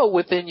 you'll know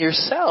within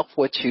yourself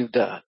what you've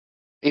done.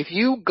 If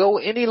you go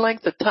any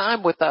length of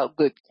time without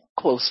good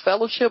close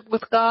fellowship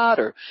with God,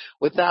 or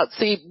without,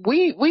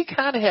 we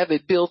kind of have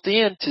it built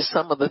into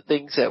some of the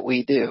things that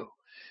we do.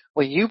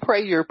 When you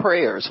pray your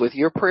prayers with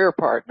your prayer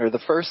partner, the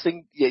first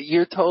thing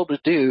you're told to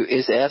do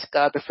is ask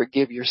God to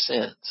forgive your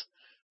sins.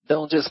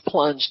 Don't just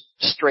plunge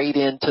straight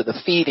into the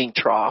feeding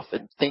trough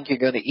and think you're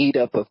going to eat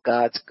up of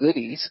God's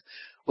goodies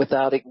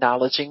without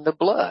acknowledging the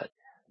blood.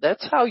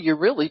 That's how you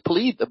really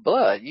plead the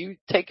blood. You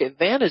take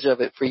advantage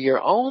of it for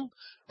your own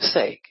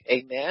sake.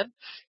 Amen.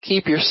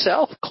 Keep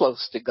yourself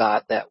close to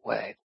God that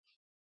way.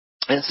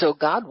 And so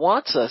God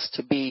wants us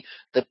to be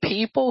the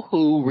people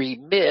who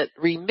remit.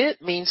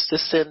 Remit means to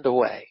send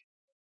away.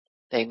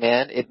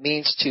 Amen. It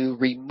means to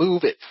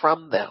remove it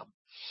from them.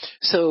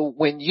 So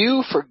when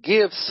you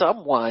forgive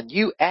someone,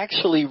 you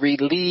actually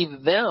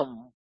relieve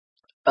them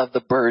of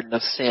the burden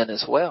of sin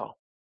as well,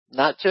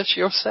 not just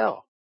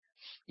yourself.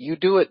 You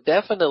do it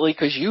definitely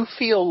because you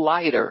feel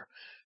lighter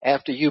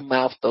after you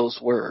mouth those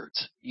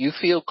words. You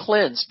feel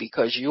cleansed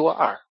because you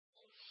are.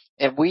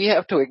 And we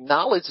have to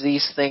acknowledge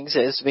these things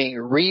as being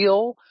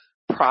real,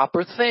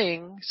 proper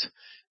things,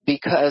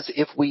 because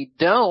if we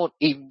don't,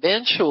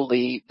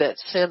 eventually that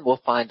sin will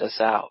find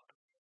us out.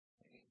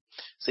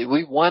 See,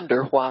 we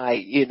wonder why,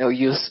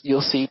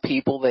 you'll see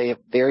people, they have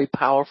very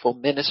powerful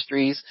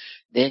ministries,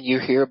 then you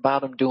hear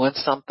about them doing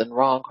something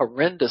wrong,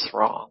 horrendous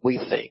wrong, we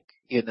think,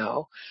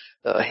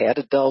 had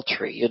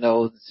adultery,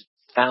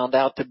 found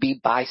out to be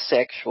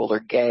bisexual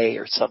or gay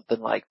or something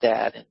like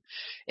that.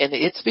 And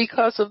it's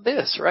because of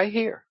this right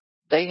here.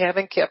 They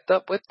haven't kept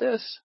up with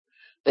this.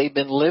 They've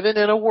been living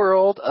in a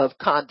world of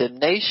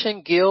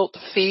condemnation, guilt,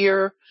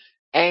 fear,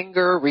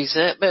 anger,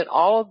 resentment,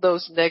 all of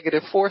those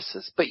negative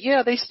forces. But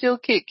yeah, they still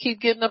keep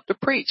getting up to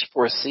preach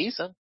for a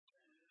season,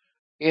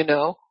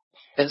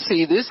 And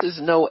see, this is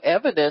no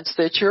evidence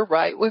that you're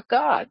right with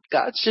God.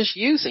 God's just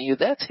using you.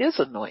 That's His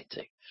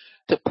anointing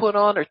to put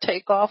on or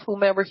take off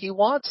whomever He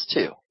wants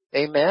to.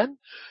 Amen.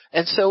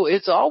 And so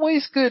it's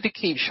always good to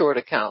keep short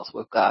accounts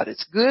with God.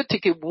 It's good to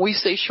keep, when we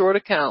say short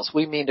accounts,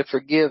 we mean to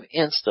forgive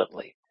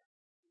instantly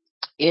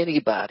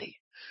anybody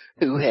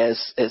who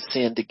has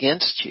sinned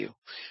against you.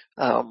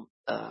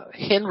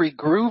 Henry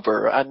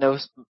Gruver, I know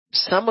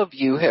some of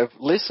you have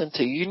listened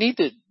to. You need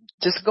to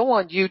just go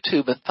on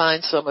YouTube and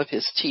find some of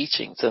his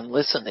teachings and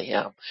listen to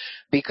him,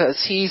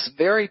 because he's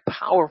very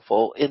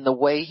powerful in the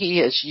way he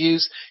has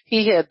used.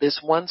 He had this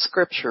one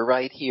scripture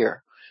right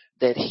here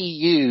that he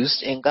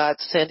used, and God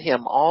sent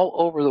him all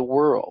over the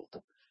world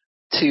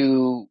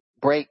to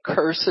break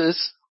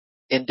curses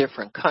in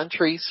different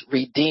countries,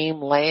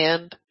 redeem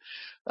land.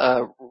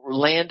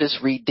 Land is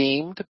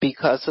redeemed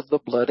because of the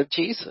blood of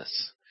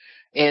Jesus.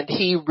 And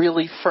he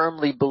really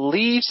firmly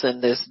believes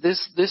in this.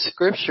 This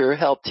scripture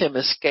helped him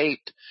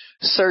escape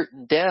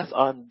certain death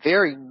on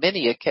very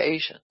many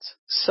occasions.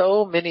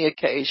 So many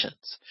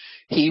occasions.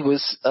 He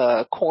was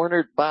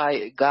cornered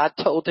by, God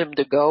told him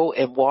to go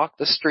and walk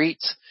the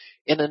streets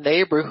in a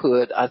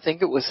neighborhood. I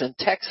think it was in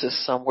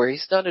Texas somewhere.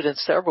 He's done it in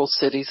several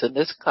cities in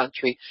this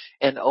country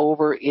and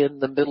over in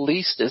the Middle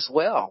East as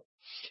well.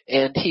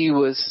 And he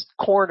was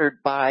cornered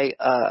by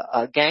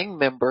a gang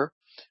member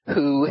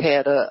who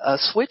had a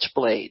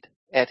switchblade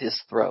at his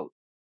throat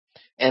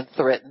and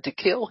threatened to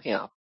kill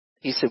him.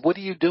 He said, "What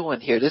are you doing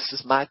here? This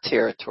is my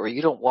territory.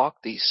 You don't walk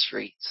these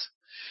streets."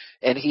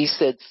 And he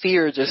said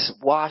fear just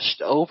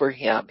washed over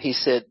him. He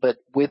said, but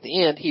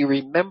within he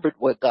remembered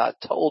what God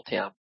told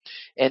him.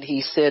 And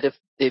he said,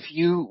 if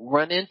you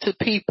run into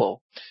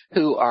people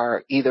who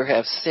are either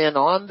have sin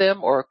on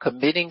them or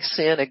committing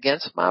sin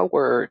against my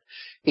word,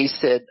 he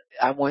said,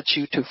 I want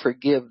you to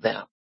forgive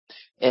them.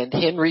 And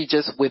Henry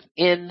just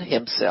within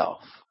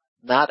himself,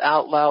 not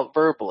out loud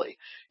verbally,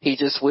 he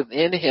just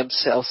within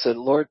himself said,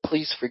 Lord,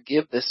 please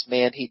forgive this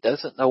man. He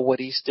doesn't know what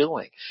he's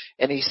doing.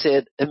 And he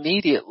said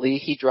immediately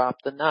he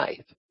dropped the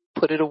knife,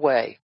 put it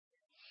away,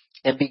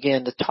 and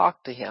began to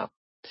talk to him.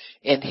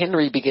 And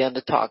Henry began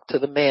to talk to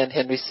the man.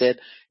 Henry said,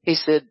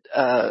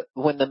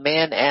 when the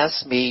man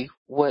asked me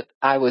what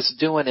I was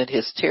doing in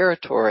his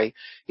territory,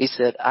 he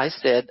said, I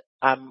said,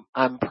 I'm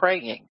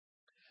praying.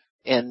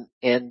 And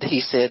he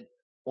said,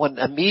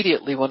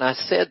 immediately when I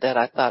said that,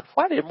 I thought,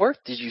 why on earth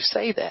did you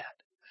say that?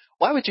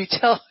 Why would you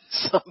tell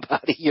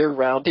somebody you're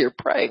around here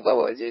praying?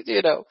 Well,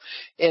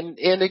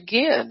 and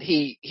again,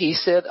 he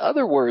said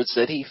other words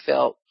that he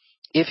felt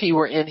if he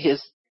were in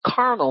his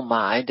carnal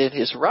mind, in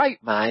his right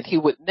mind, he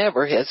would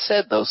never have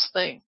said those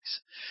things.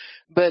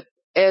 But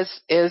as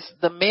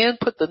the man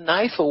put the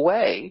knife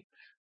away,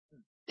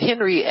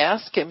 Henry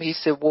asked him, he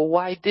said, well,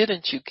 why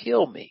didn't you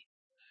kill me?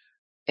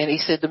 And he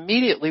said,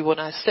 immediately when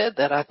I said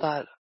that, I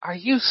thought, are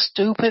you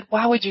stupid?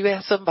 Why would you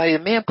ask somebody?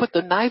 The man put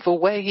the knife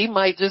away. He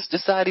might just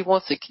decide he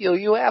wants to kill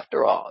you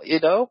after all,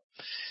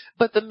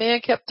 But the man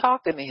kept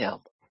talking to him.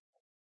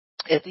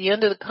 At the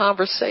end of the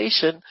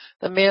conversation,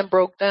 the man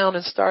broke down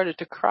and started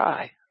to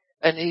cry.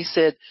 And he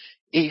said,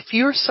 if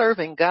you're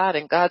serving God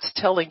and God's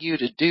telling you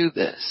to do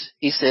this,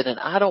 he said, and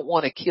I don't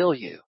want to kill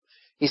you.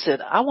 He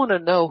said, I want to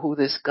know who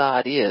this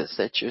God is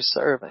that you're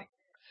serving.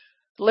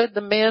 Led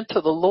the man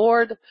to the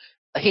Lord.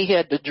 He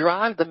had to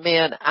drive the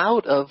man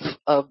out of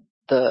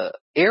the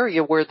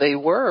area where they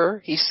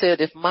were. He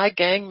said, if my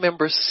gang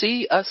members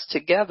see us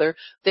together,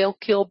 they'll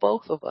kill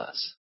both of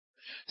us.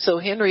 So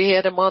Henry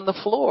had him on the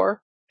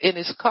floor in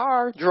his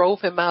car,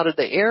 drove him out of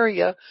the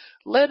area,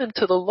 led him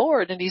to the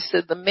Lord. And he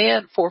said the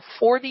man, for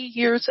 40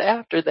 years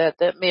after that,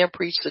 that man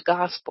preached the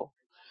gospel,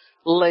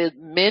 led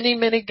many,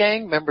 many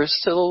gang members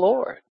to the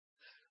Lord.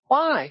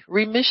 Why?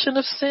 Remission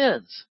of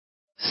sins.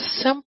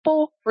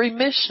 Simple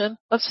remission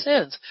of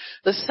sins.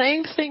 The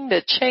same thing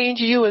that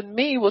changed you and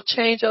me will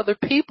change other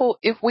people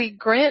if we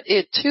grant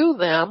it to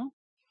them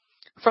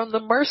from the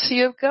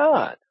mercy of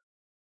God.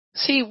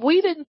 See,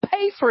 we didn't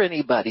pay for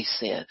anybody's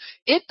sin.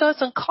 It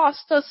doesn't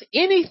cost us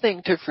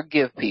anything to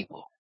forgive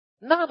people.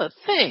 Not a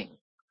thing.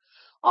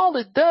 All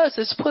it does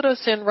is put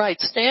us in right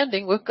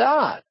standing with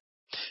God.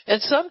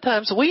 And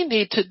sometimes we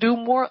need to do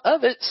more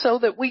of it so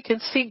that we can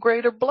see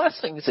greater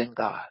blessings in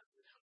God.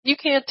 You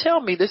can't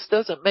tell me this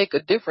doesn't make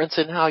a difference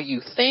in how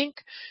you think,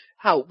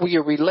 how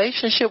your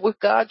relationship with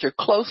God, your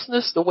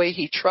closeness, the way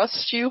he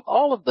trusts you,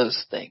 all of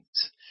those things.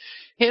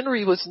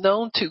 Henry was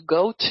known to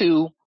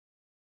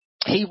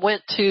he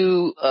went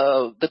to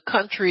the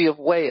country of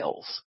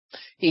Wales.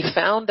 He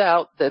found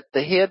out that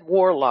the head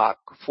warlock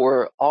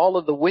for all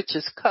of the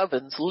witches'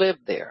 covens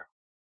lived there.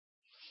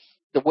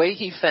 The way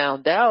he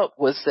found out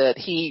was that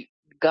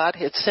God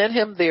had sent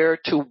him there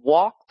to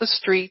walk the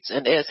streets,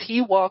 and as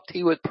he walked,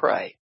 he would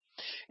pray.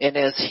 And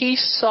as he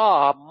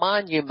saw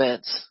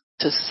monuments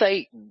to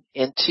Satan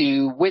and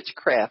to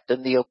witchcraft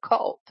and the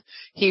occult,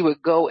 he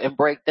would go and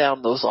break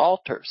down those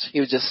altars. He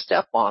would just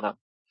step on them,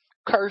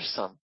 curse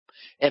them,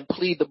 and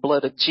plead the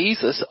blood of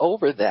Jesus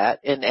over that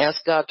and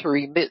ask God to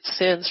remit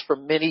sins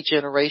from many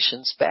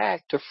generations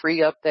back to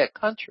free up that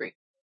country.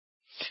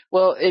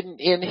 Well,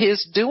 in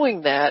his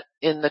doing that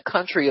in the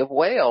country of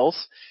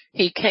Wales,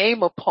 he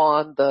came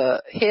upon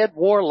the head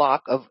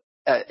warlock of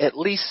at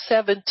least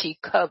 70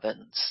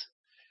 covens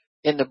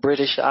in the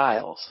British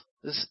Isles.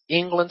 This is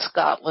England,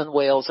 Scotland,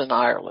 Wales, and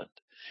Ireland.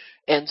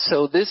 And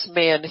so this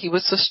man, he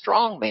was a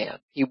strong man.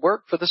 He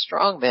worked for the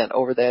strong man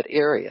over that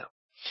area.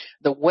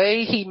 The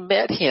way he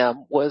met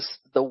him was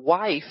the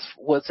wife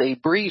was a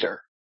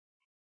breeder,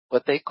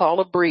 what they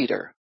call a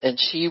breeder. And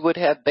she would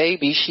have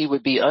babies. She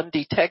would be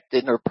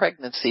undetected in her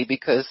pregnancy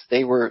because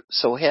they were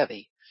so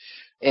heavy.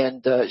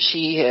 And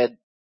she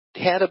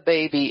had a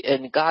baby,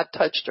 and God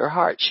touched her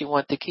heart. She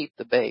wanted to keep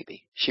the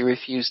baby. She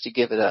refused to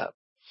give it up.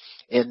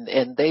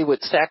 And they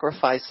would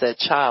sacrifice that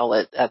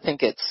child I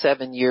think at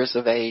 7 years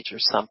of age or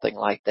something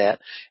like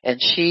that. And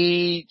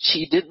she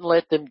didn't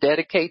let them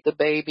dedicate the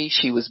baby.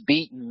 She was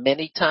beaten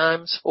many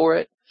times for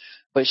it,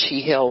 but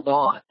she held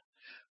on.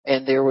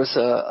 And there was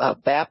a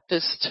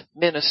Baptist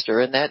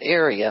minister in that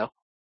area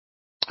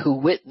who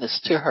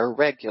witnessed to her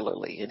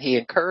regularly, and he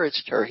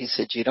encouraged her. He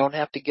said, you don't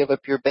have to give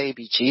up your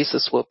baby.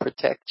 Jesus will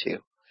protect you.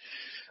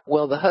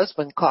 Well, the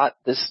husband caught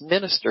this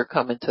minister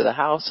coming to the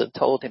house and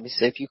told him, he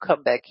said, if you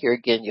come back here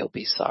again, you'll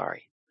be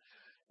sorry.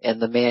 And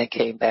the man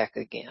came back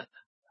again.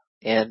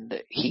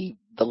 And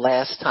the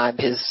last time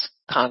his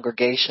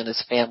congregation,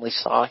 his family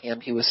saw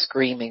him, he was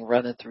screaming,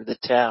 running through the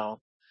town.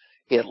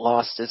 He had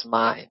lost his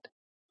mind.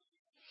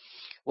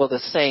 Well, the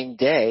same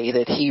day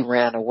that he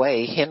ran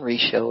away, Henry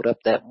showed up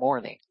that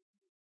morning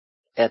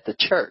at the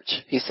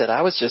church. He said,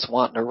 I was just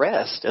wanting to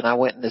rest, and I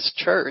went in this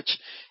church,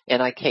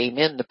 and I came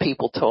in, the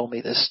people told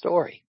me this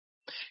story.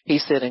 He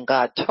said, and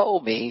God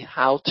told me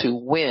how to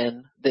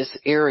win this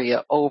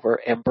area over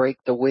and break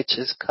the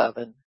witch's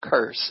coven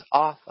curse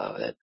off of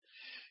it.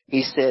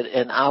 He said,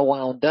 and I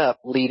wound up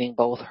leading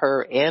both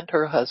her and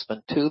her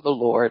husband to the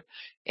Lord,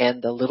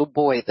 and the little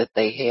boy that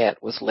they had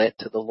was led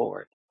to the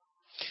Lord.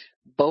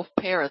 Both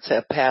parents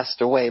have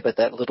passed away, but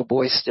that little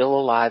boy's still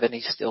alive, and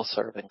he's still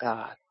serving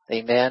God.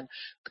 Amen.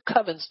 The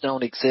covens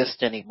don't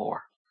exist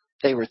anymore.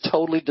 They were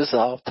totally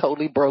dissolved,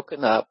 totally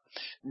broken up,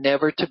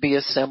 never to be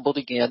assembled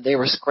again. They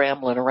were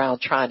scrambling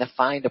around trying to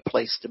find a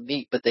place to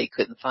meet, but they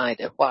couldn't find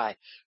it. Why?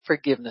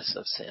 Forgiveness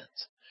of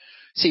sins.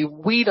 See,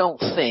 we don't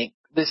think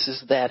this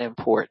is that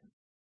important.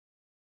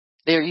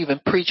 There are even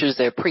preachers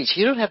that preach.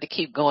 You don't have to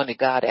keep going to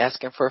God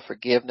asking for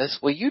forgiveness.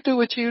 Well, you do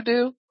what you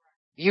do.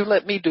 You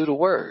let me do the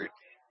word.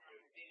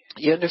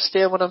 You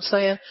understand what I'm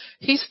saying?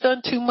 He's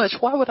done too much.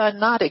 Why would I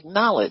not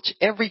acknowledge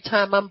every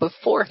time I'm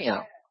before him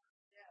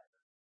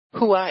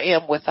who I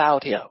am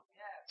without him?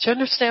 Do you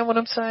understand what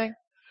I'm saying?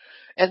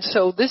 And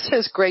so this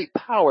has great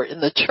power,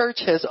 and the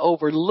church has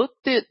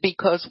overlooked it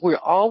because we're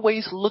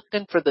always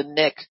looking for the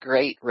next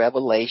great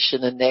revelation,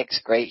 the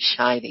next great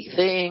shiny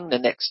thing, the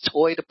next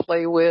toy to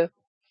play with,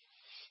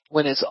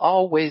 when it's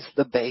always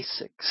the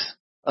basics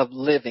of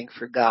living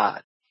for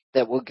God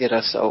that will get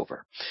us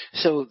over.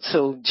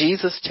 So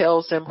Jesus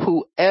tells them,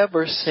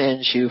 whoever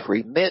sins you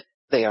remit,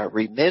 they are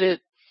remitted.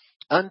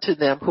 Unto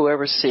them,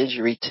 whoever sins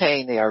you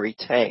retain, they are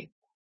retained.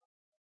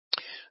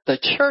 The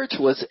church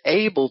was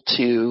able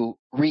to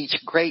reach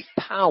great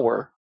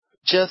power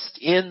just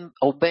in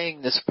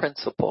obeying this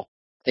principle.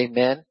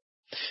 Amen.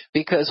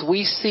 Because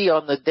we see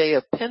on the day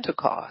of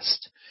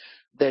Pentecost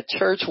that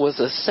church was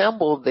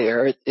assembled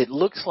there. It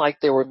looks like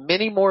there were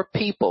many more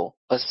people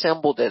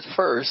assembled at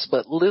first,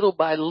 but little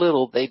by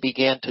little they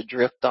began to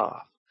drift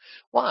off.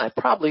 Why?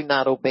 Probably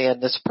not obeying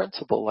this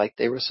principle like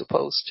they were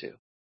supposed to.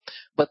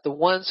 But the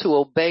ones who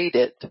obeyed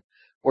it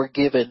were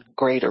given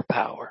greater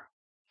power.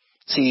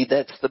 See,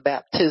 that's the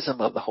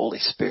baptism of the Holy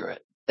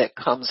Spirit that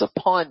comes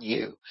upon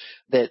you,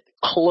 that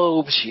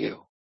clothes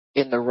you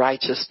in the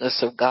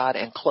righteousness of God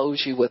and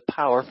clothes you with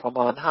power from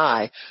on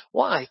high.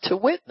 Why? To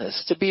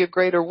witness, to be a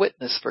greater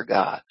witness for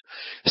God.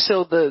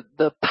 So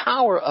the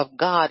power of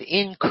God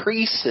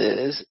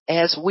increases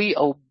as we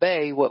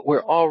obey what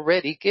we're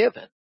already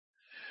given.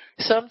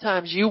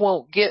 Sometimes you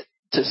won't get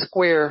to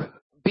square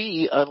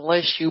B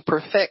unless you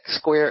perfect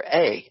square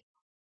A.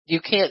 You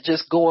can't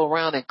just go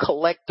around and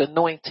collect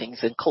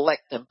anointings and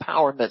collect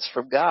empowerments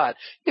from God.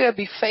 You gotta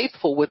be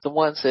faithful with the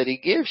ones that He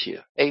gives you.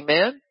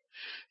 Amen?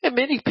 And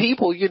many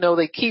people,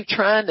 they keep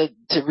trying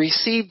to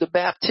receive the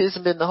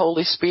baptism in the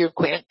Holy Spirit,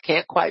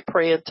 can't quite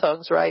pray in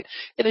tongues right.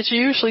 And it's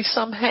usually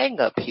some hang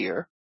up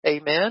here.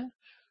 Amen?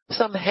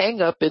 Some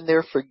hang up in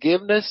their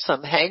forgiveness,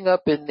 some hang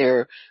up in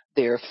their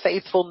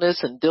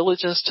faithfulness and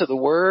diligence to the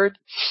word.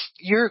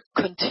 Your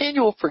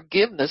continual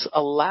forgiveness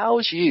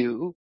allows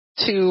you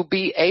to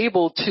be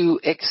able to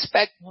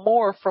expect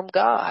more from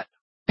God.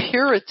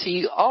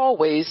 Purity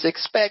always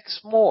expects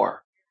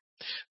more.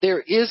 There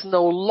is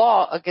no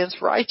law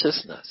against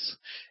righteousness.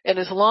 And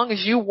as long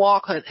as you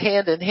walk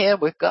hand in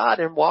hand with God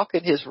and walk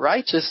in His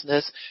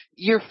righteousness,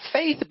 your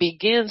faith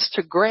begins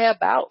to grab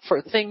out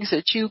for things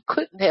that you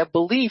couldn't have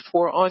believed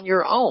for on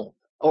your own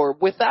or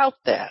without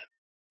that.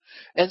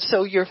 And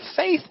so your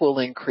faith will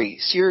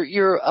increase.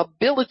 Your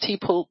ability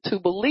to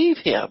believe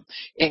Him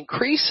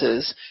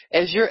increases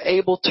as you're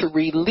able to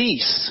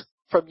release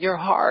from your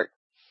heart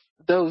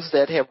those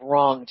that have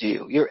wronged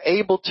you. You're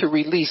able to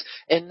release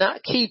and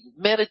not keep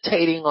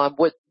meditating on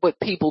what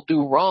people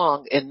do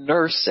wrong and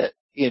nurse it.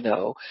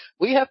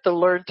 We have to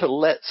learn to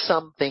let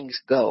some things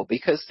go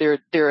because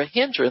they're a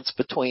hindrance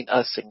between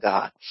us and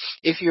God.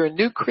 If you're a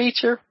new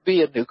creature,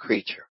 be a new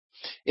creature.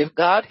 If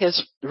God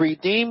has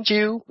redeemed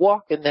you,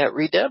 walk in that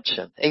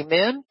redemption.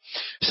 Amen?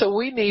 So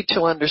we need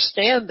to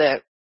understand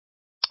that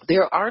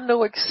there are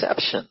no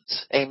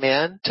exceptions,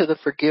 amen, to the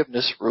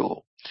forgiveness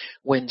rule.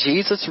 When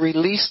Jesus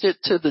released it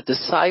to the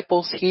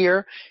disciples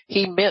here,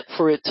 He meant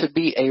for it to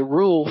be a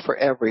rule for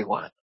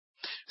everyone.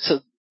 So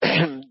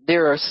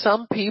there are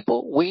some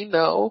people we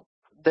know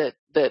that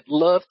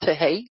love to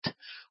hate.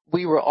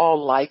 We were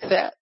all like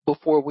that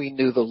before we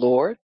knew the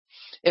Lord.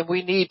 And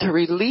we need to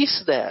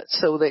release that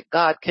so that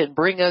God can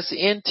bring us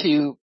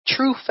into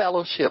true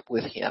fellowship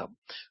with Him,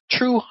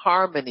 true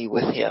harmony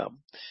with Him.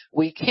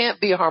 We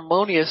can't be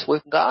harmonious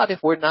with God if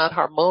we're not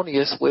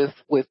harmonious with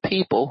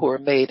people who are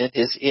made in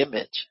His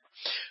image.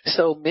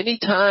 So many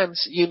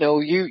times,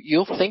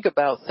 you'll think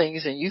about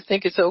things and you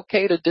think it's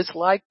okay to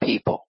dislike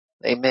people.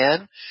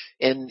 Amen.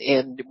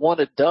 And want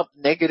to dump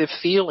negative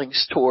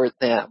feelings toward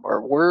them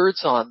or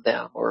words on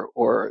them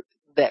or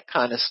that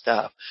kind of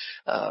stuff,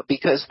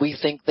 because we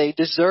think they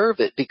deserve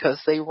it because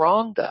they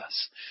wronged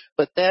us.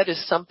 But that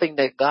is something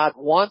that God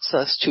wants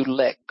us to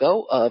let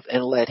go of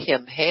and let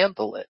Him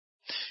handle it.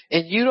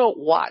 And you don't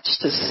watch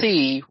to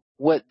see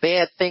what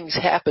bad things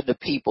happen to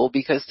people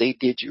because they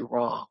did you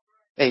wrong.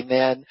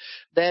 Amen.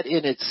 That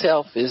in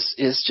itself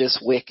is just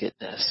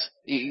wickedness.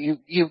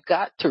 You've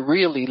got to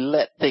really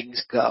let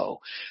things go.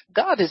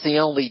 God is the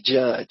only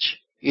judge.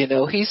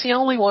 He's the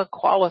only one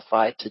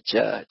qualified to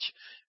judge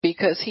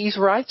because He's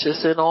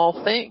righteous in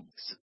all things.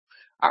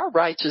 Our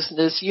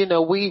righteousness,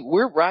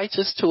 we're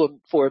righteous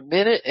for a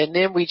minute and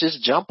then we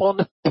just jump on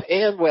the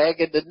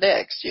bandwagon the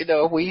next.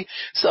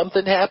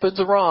 Something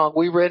happens wrong.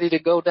 We're ready to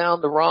go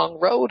down the wrong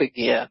road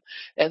again.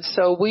 And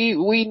so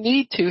we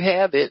need to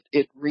have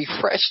it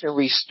refreshed and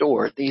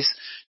restored. These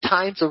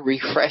times of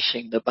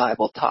refreshing the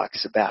Bible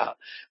talks about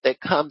that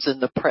comes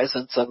in the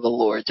presence of the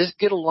Lord. Just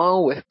get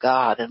along with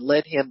God and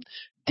let Him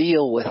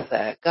deal with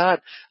that.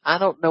 God, I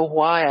don't know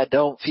why I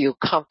don't feel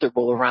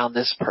comfortable around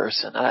this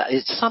person.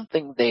 It's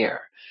something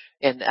there.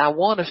 And I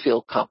want to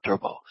feel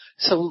comfortable.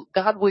 So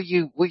God, will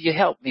you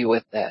help me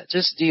with that?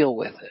 Just deal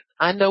with it.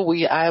 I know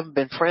I haven't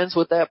been friends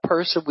with that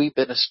person. We've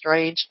been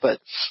estranged, but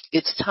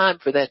it's time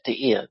for that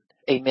to end.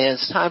 Amen.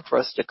 It's time for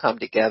us to come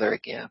together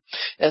again.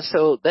 And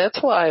so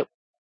that's why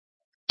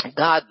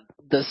God,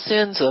 the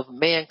sins of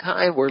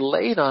mankind were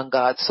laid on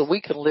God so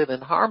we can live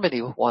in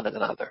harmony with one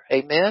another.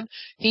 Amen.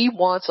 He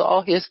wants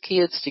all His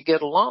kids to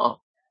get along.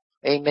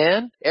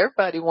 Amen.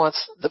 Everybody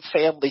wants the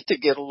family to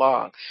get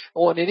along. I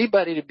want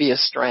anybody to be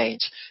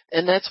estranged.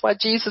 And that's why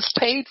Jesus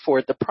paid for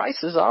it. The price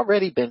has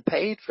already been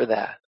paid for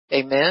that.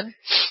 Amen.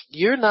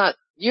 You're not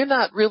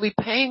really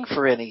paying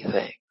for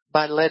anything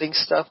by letting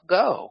stuff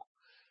go.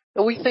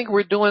 And we think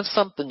we're doing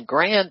something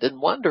grand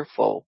and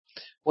wonderful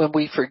when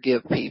we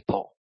forgive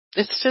people.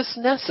 It's just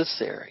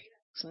necessary.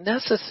 It's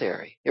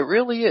necessary. It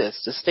really is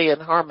to stay in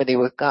harmony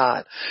with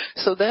God.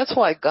 So that's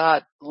why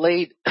God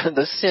laid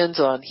the sins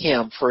on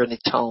Him for an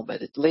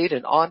atonement. It laid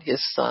it on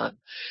His Son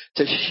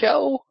to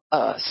show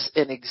us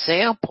an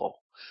example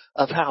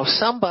of how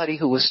somebody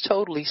who was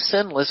totally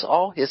sinless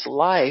all his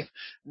life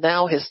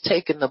now has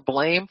taken the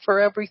blame for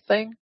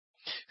everything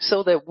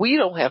so that we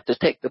don't have to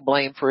take the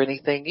blame for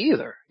anything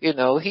either.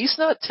 He's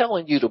not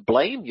telling you to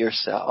blame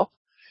yourself.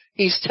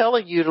 He's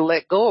telling you to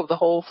let go of the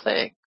whole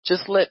thing.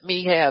 Just let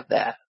me have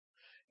that.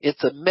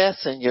 It's a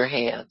mess in your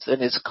hands,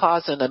 and it's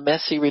causing a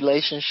messy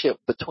relationship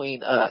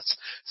between us.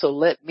 So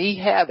let me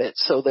have it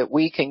so that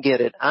we can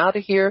get it out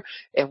of here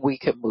and we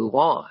can move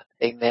on.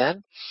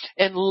 Amen.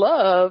 And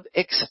love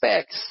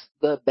expects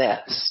the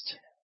best,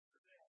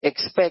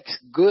 expects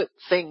good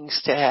things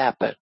to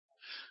happen.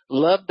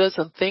 Love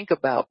doesn't think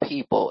about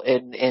people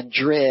and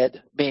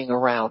dread being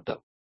around them.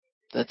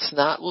 That's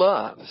not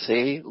love.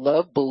 See,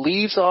 love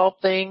believes all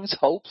things,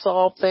 hopes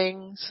all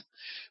things,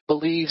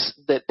 believes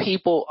that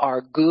people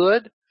are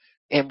good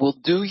and will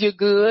do you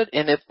good.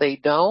 And if they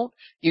don't,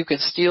 you can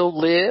still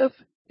live.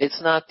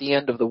 It's not the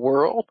end of the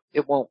world.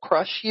 It won't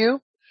crush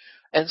you.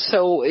 And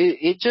so and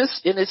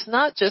it's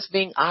not just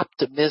being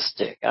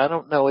optimistic. I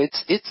don't know.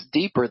 It's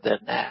deeper than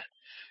that.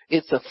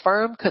 It's a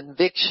firm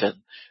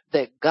conviction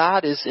that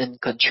God is in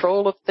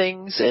control of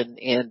things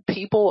and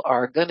people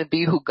are going to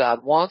be who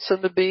God wants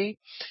them to be.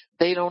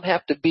 They don't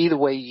have to be the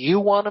way you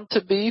want them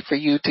to be for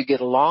you to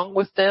get along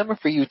with them or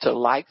for you to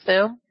like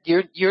them.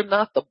 You're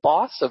not the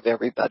boss of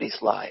everybody's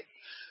life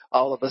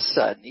all of a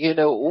sudden.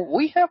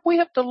 We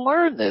have to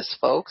learn this,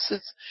 folks.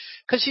 It's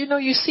 'cause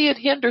you see it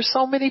hinder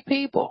so many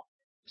people.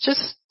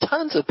 Just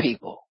tons of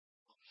people.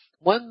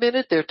 One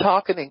minute they're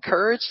talking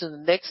encouraged and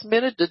the next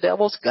minute the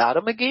devil's got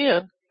them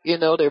again.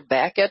 They're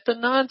back at the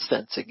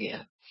nonsense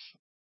again.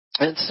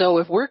 And so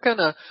if we're going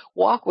to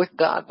walk with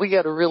God, we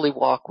got to really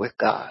walk with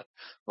God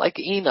like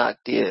Enoch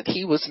did.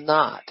 He was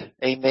not.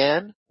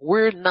 Amen.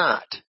 We're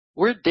not.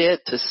 We're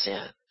dead to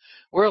sin.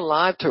 We're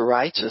alive to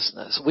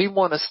righteousness. We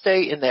want to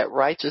stay in that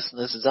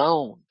righteousness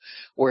zone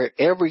where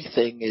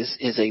everything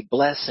is a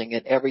blessing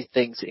and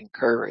everything's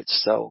encouraged.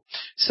 So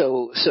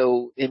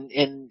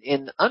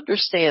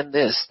understand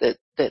this,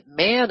 that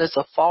man is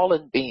a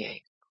fallen being.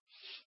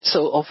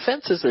 So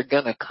offenses are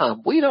going to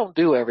come. We don't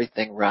do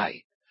everything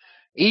right.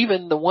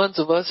 Even the ones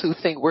of us who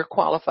think we're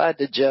qualified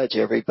to judge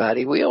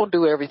everybody, we don't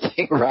do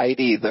everything right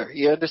either.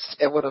 You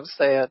understand what I'm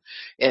saying?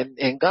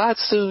 And God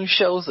soon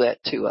shows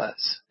that to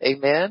us.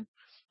 Amen.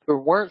 If it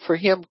weren't for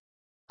him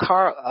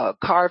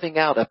carving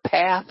out a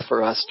path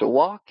for us to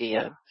walk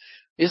in,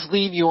 just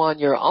leave you on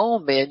your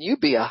own, man, you'd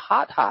be a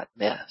hot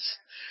mess.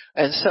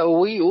 And so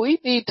we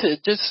need to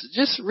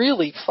just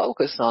really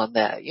focus on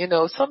that.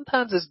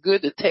 Sometimes it's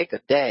good to take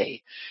a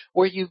day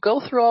where you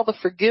go through all the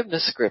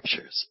forgiveness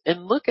scriptures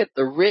and look at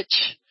the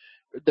richness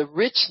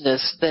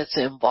that's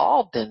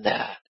involved in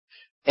that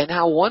and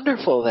how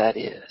wonderful that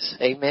is.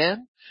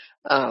 Amen.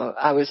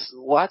 I was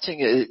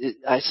watching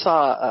I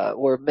saw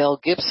where Mel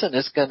Gibson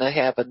is going to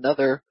have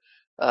another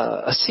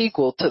a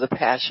sequel to The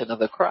Passion of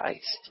the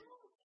Christ.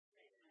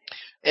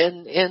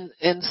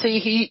 And see,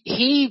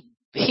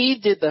 he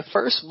did the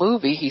first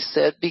movie, he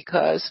said,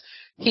 because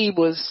he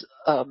was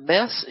a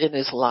mess in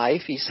his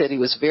life. He said he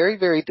was very,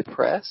 very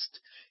depressed,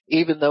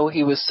 even though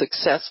he was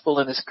successful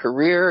in his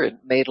career and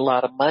made a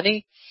lot of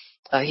money.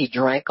 He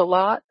drank a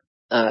lot,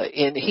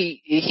 and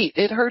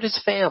it hurt his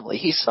family.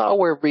 He saw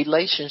where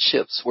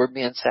relationships were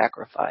being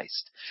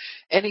sacrificed.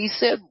 And he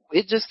said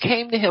it just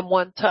came to him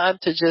one time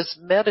to just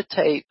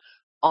meditate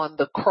on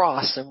the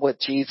cross and what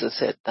Jesus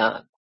had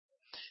done.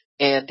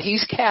 And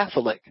he's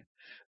Catholic,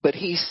 but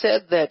he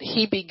said that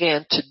he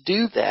began to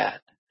do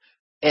that,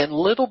 and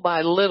little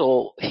by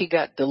little he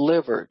got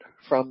delivered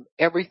from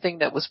everything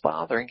that was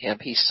bothering him.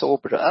 He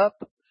sobered up.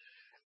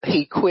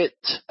 He quit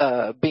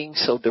being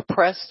so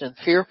depressed and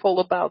fearful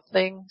about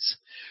things,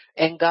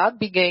 and God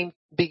began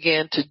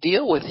to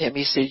deal with him.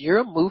 He said, "You're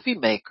a movie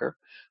maker.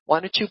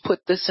 Why don't you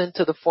put this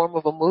into the form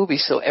of a movie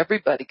so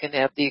everybody can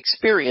have the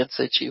experience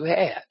that you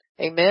had?"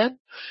 Amen.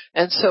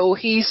 And so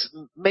he's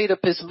made up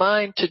his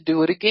mind to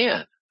do it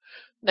again.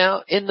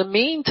 Now, in the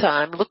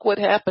meantime, look what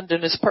happened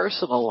in his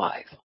personal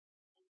life.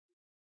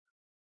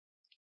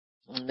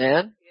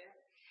 Amen.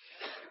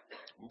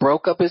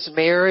 Broke up his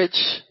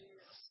marriage,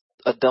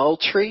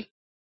 adultery,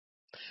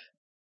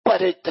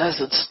 but it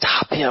doesn't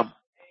stop him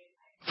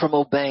from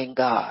obeying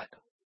God.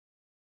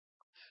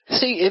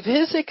 See, if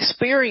his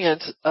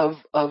experience of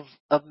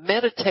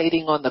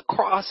meditating on the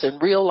cross and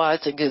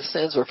realizing his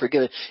sins were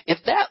forgiven, if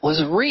that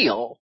was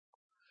real,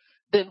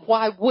 then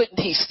why wouldn't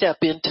he step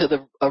into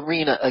the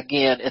arena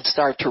again and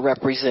start to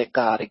represent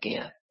God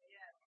again?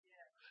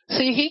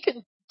 See, he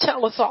can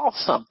tell us all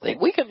something.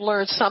 We can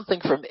learn something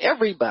from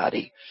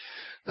everybody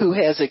who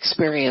has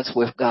experience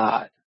with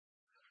God.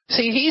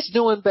 See, he's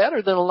doing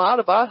better than a lot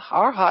of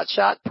our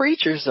hotshot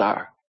preachers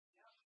are.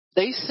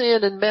 They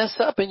sin and mess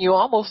up and you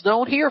almost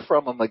don't hear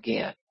from them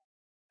again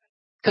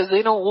because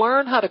they don't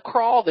learn how to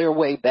crawl their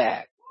way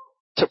back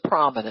to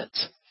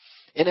prominence.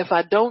 And if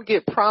I don't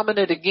get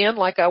prominent again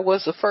like I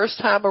was the first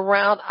time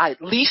around,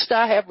 at least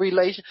I have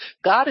relation.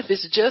 God, if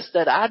it's just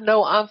that I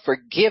know I'm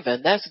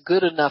forgiven, that's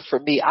good enough for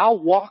me. I'll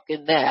walk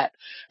in that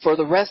for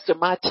the rest of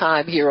my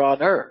time here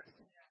on earth.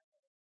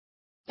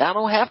 I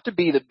don't have to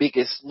be the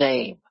biggest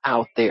name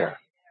out there.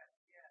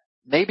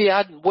 Maybe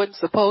I wasn't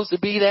supposed to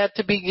be that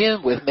to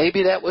begin with.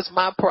 Maybe that was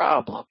my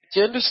problem. Do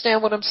you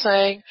understand what I'm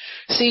saying?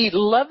 See,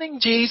 loving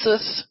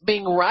Jesus,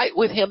 being right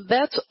with him,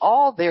 that's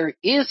all there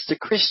is to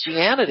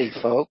Christianity,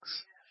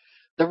 folks.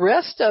 The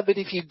rest of it,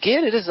 if you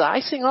get it, is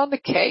icing on the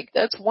cake.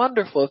 That's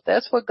wonderful. If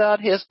that's what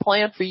God has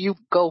planned for you,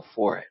 go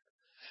for it.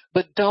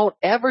 But don't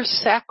ever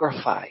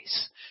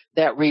sacrifice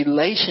that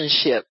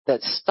relationship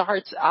that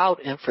starts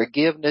out in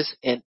forgiveness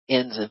and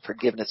ends in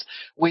forgiveness.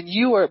 When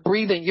you are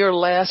breathing your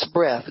last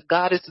breath,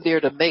 God is there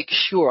to make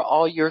sure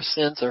all your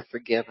sins are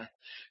forgiven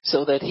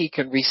so that he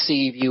can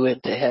receive you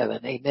into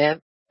heaven.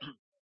 Amen.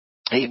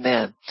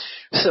 Amen.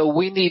 So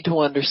we need to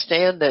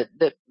understand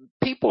that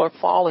people are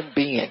fallen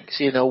beings.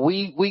 You know,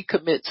 we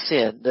commit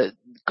sin. The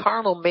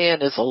carnal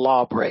man is a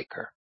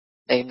lawbreaker.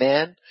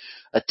 Amen.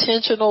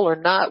 Intentional or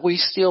not, we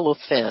still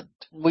offend.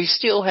 We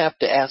still have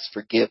to ask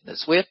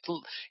forgiveness. We have to,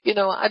 you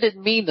know, I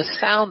didn't mean to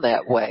sound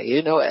that way,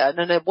 you know, and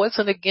it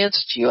wasn't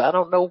against you. I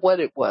don't know what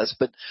it was,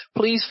 but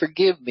please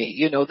forgive me,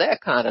 you know, that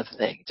kind of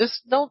thing.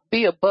 Just don't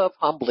be above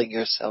humbling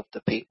yourself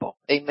to people.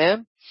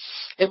 Amen.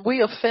 And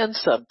we offend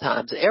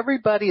sometimes.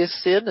 Everybody has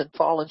sinned and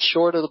fallen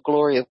short of the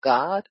glory of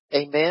God.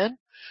 Amen.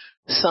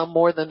 Some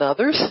more than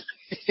others,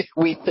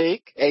 we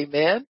think.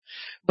 Amen.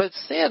 But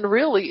sin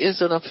really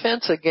is an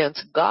offense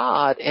against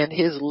God and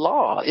his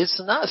law. It's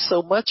not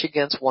so much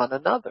against one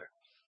another.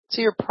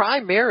 So your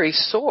primary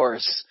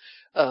source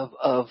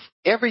of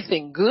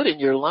everything good in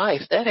your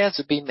life, that has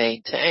to be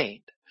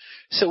maintained.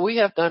 So we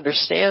have to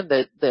understand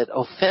that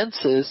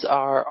offenses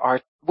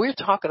we're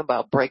talking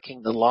about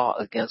breaking the law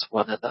against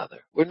one another.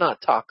 We're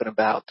not talking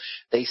about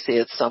they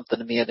said something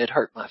to me and it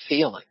hurt my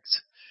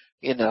feelings.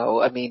 You know,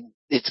 I mean,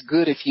 it's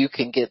good if you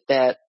can get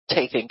that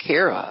taken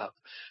care of,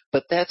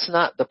 but that's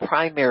not the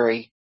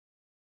primary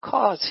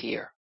cause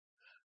here.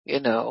 You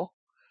know,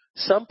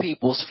 some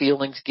people's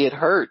feelings get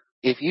hurt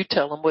if you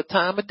tell them what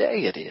time of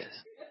day it is.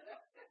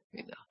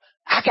 You know,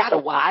 I gotta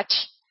watch.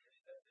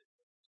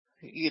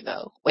 You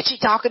know, what you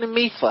talking to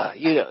me for?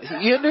 You know,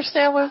 you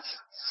understand what?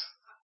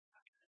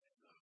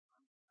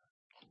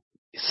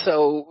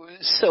 So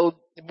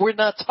we're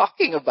not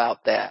talking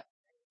about that.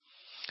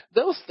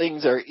 Those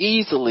things are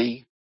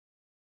easily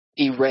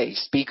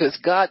erased because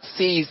God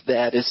sees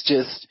that as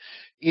just,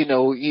 you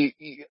know,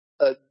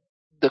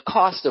 the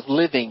cost of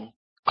living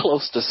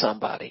close to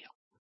somebody.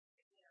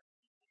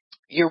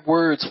 Your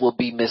words will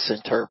be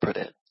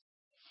misinterpreted.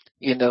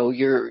 You know,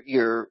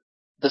 the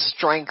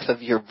strength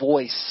of your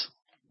voice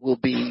will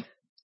be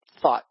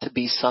thought to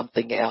be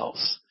something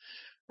else.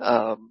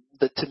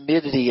 The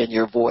timidity in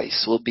your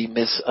voice will be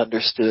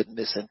misunderstood,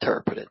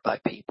 misinterpreted by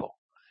people.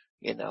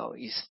 You know,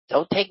 you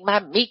don't take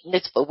my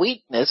meekness for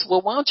weakness.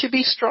 Well, why don't you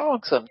be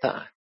strong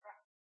sometime?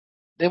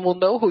 Then we'll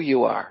know who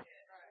you are.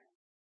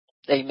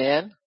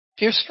 Amen.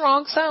 If you're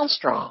strong, sound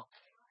strong.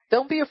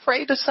 Don't be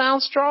afraid to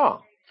sound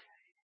strong.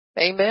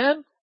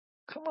 Amen.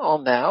 Come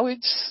on now.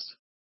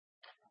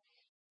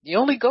 You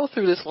only go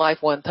through this life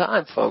one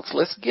time, folks.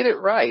 Let's get it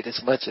right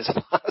as much as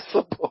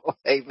possible.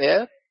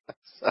 Amen.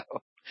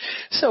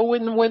 So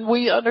when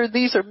we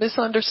these are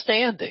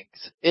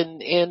misunderstandings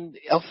and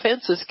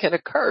offenses can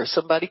occur.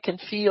 Somebody can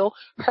feel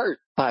hurt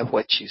by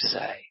what you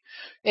say.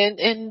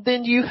 And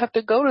then you have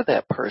to go to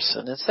that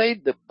person and say,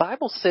 the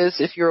Bible says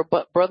if your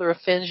brother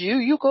offends you,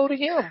 you go to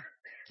him.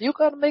 You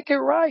got to make it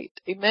right.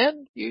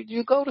 Amen.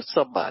 You go to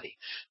somebody.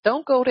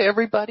 Don't go to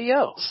everybody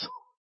else.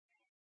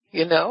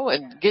 You know,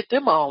 and get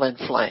them all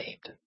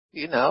inflamed.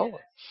 You know,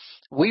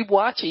 we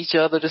watch each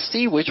other to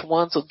see which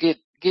ones will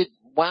get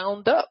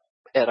wound up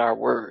at our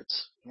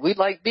words. We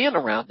like being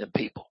around them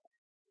people.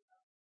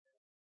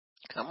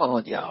 Come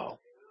on, y'all.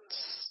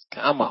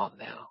 Come on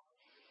now.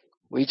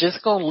 We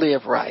just gonna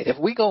live right. If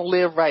we gonna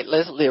live right,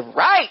 let's live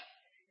right.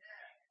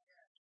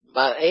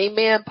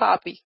 Amen,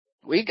 Poppy.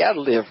 We gotta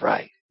live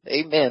right.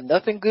 Amen.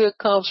 Nothing good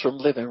comes from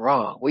living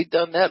wrong. We've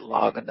done that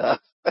long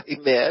enough.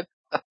 Amen.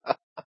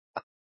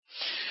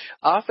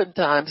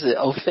 Oftentimes the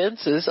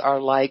offenses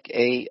are like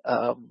a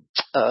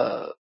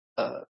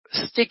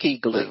sticky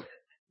glue.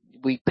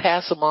 We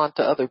pass them on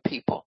to other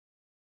people.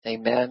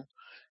 Amen.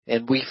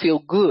 And we feel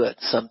good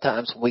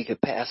sometimes when we can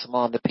pass them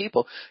on to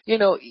people. You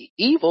know,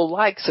 evil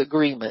likes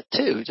agreement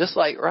too, just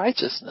like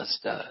righteousness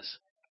does.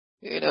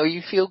 You know,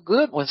 you feel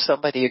good when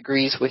somebody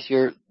agrees with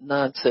your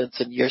nonsense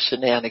and your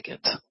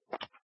shenanigans.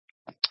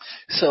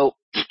 So,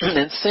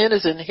 and sin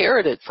is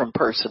inherited from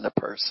person to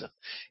person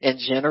and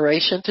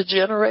generation to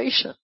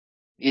generation.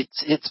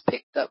 It's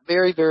picked up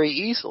very, very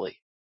easily.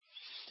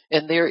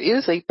 And there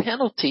is a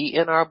penalty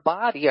in our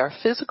body, our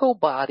physical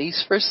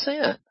bodies, for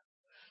sin.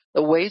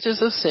 The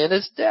wages of sin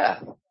is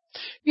death.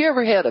 You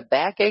ever had a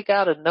backache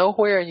out of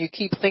nowhere and you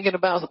keep thinking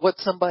about what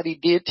somebody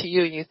did to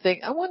you and you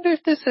think, I wonder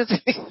if this has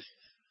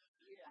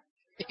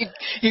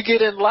you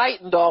get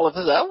enlightened all of a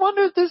sudden. I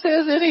wonder if this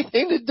has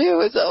anything to do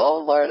with,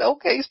 oh Lord,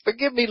 okay,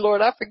 forgive me,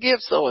 Lord, I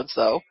forgive so and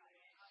so.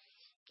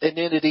 And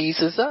then it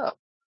eases up.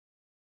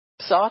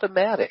 It's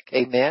automatic.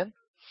 Amen.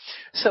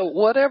 So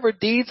whatever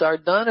deeds are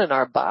done in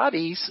our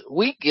bodies,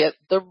 we get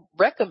the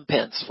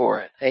recompense for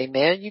it.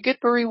 Amen. You get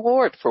the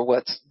reward for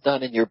what's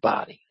done in your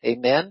body.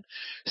 Amen.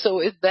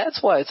 So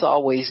that's why it's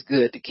always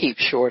good to keep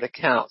short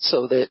account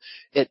so that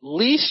at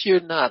least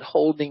you're not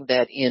holding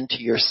that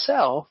into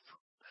yourself.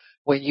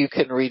 when you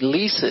can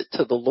release it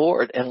to the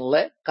Lord and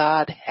let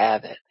God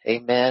have it.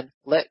 Amen.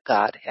 Let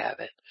God have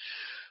it.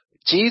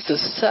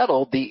 Jesus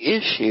settled the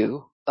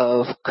issue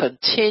of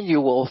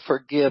continual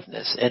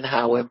forgiveness and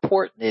how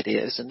important it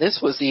is. And this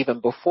was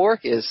even before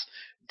his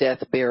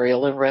death,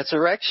 burial, and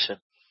resurrection.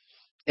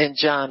 In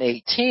John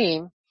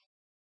 18,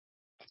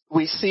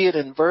 we see it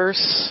in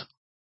verse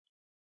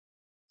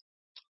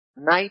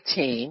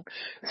 19.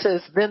 It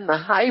says, then the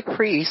high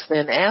priest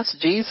then asked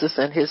Jesus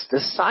and his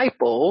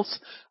disciples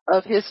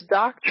of his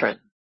doctrine.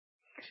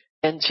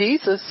 And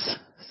Jesus,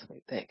 let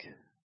me think,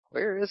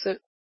 where is it?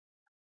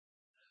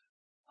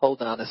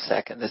 Hold on a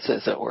second. This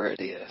isn't where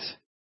it is.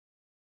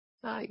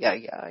 Ay,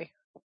 ay, ay.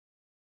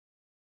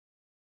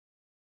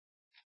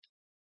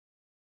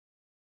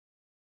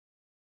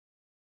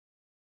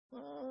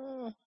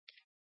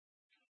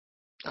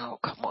 Oh,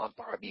 come on,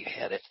 Barb, you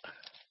had it.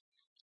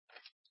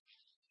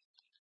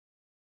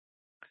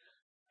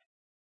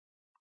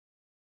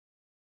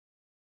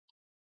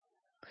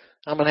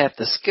 I'm going to have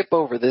to skip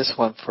over this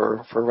one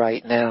for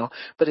right now.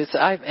 But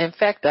in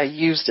fact, I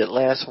used it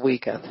last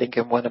week, I think,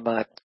 in one of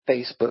my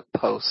Facebook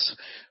posts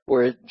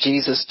where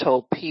Jesus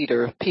told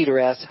Peter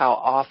asked how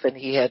often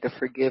he had to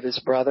forgive his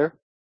brother.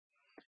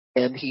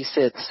 And he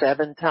said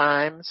 7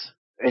 times.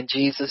 And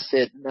Jesus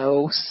said,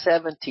 no,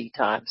 70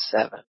 times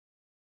 7.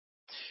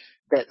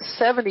 That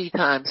 70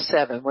 times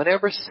 7,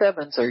 whenever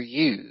sevens are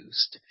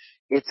used,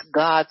 it's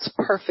God's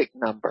perfect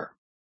number.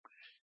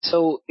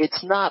 So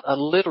it's not a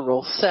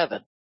literal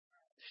 7.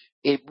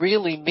 It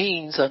really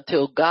means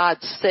until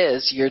God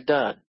says you're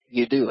done,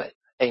 you do it.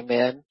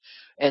 Amen.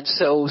 And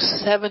so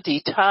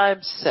 70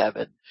 times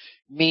 7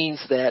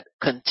 means that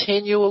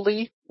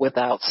continually,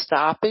 without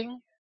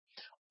stopping,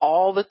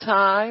 all the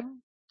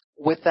time,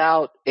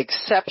 without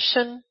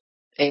exception.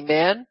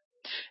 Amen.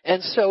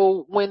 And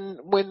so when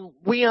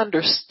we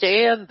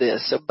understand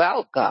this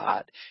about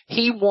God,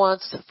 He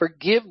wants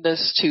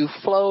forgiveness to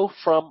flow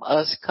from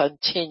us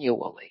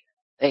continually.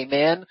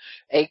 Amen.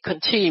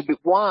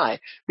 Why?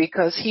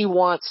 Because He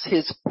wants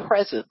His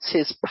presence,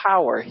 His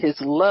power, His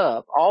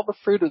love, all the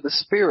fruit of the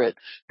Spirit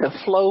to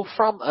flow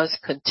from us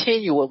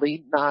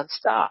continually,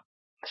 nonstop.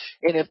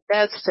 And if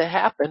that's to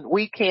happen,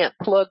 we can't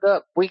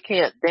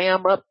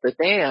dam up the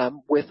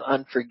dam with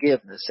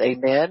unforgiveness.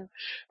 Amen.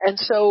 And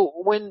so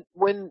when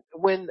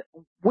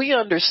we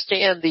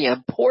understand the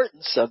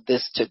importance of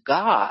this to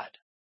God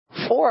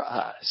for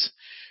us,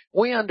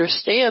 we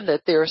understand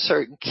that there are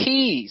certain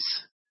keys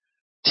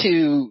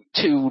to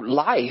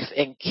life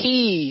and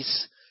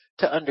keys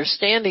to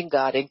understanding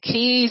God and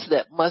keys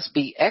that must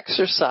be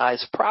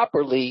exercised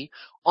properly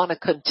on a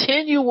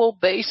continual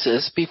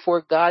basis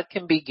before God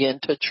can begin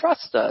to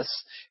trust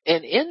us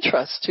and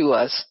entrust to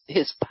us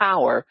His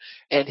power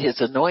and His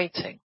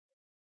anointing.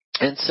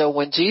 And so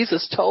when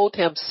Jesus told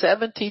him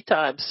 70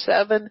 times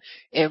 7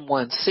 in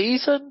one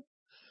season,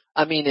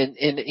 I mean,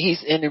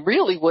 and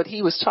really what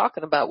he was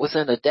talking about was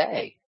in a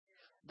day.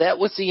 That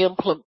was the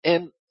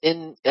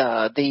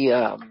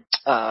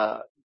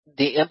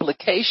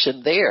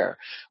implication there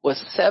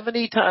was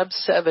 70 times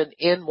 7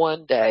 in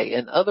one day.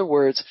 In other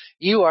words,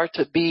 you are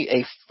to be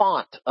a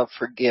font of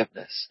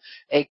forgiveness,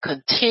 a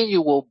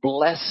continual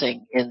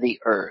blessing in the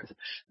earth,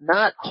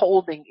 not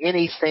holding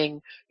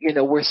anything,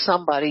 where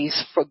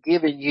somebody's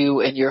forgiven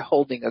you and you're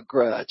holding a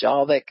grudge,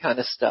 all that kind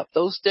of stuff.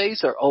 Those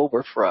days are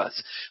over for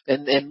us.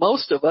 And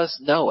most of us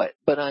know it.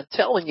 But I'm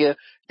telling you,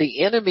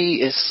 the enemy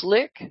is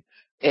slick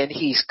and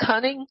he's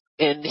cunning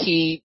and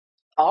he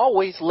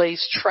always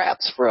lays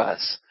traps for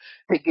us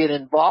to get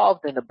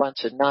involved in a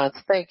bunch of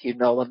nonsense. Thank you,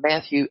 Nola.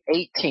 Matthew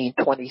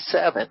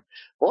 18:27.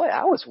 Boy,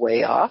 I was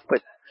way off,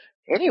 but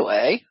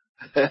anyway,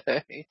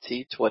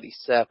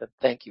 18:27.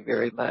 Thank you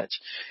very much.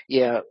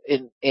 Yeah,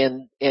 and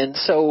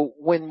so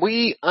when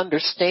we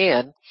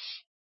understand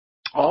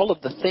all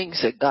of the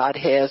things that God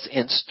has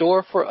in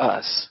store for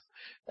us,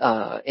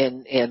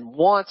 and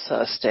wants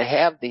us to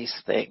have these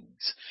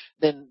things,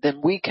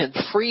 then we can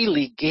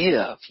freely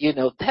give.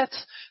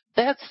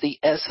 That's the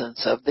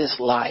essence of this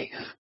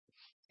life,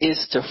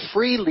 is to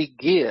freely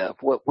give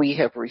what we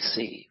have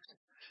received.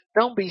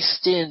 Don't be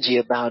stingy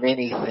about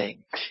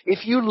anything.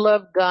 If you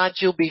love God,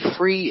 you'll be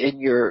free in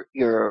your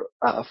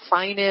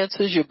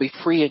finances. You'll be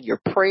free in your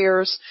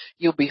prayers.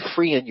 You'll be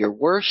free in your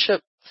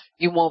worship.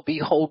 You won't be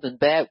holding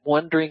back,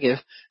 wondering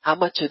how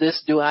much of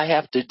this do I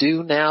have to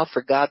do now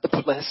for God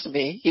to bless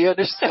me? You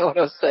understand what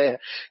I'm saying?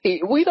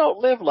 We don't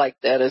live like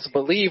that as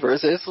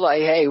believers. It's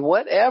like, hey,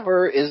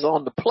 whatever is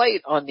on the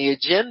plate, on the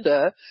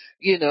agenda,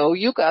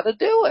 you got to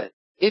do it.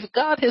 If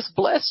God has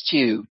blessed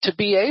you to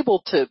be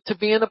able to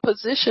be in a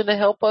position to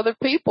help other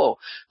people,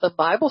 the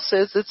Bible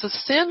says it's a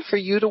sin for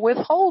you to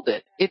withhold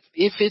it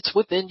if it's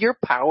within your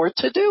power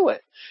to do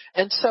it.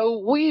 And so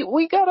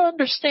we got to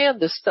understand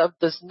this stuff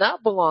does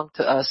not belong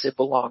to us. It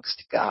belongs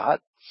to God.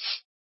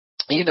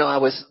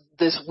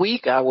 This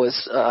week I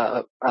was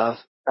I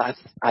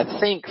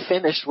think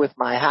finished with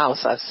my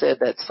house. I've said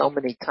that so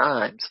many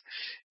times.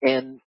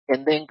 And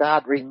then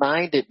God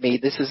reminded me,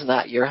 this is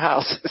not your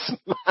house, it's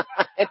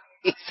mine.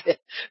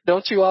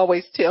 Don't you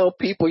always tell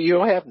people you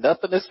don't have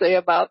nothing to say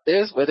about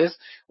this?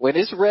 When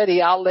it's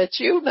ready, I'll let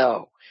you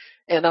know.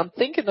 And I'm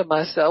thinking to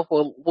myself,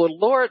 well,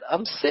 Lord,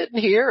 I'm sitting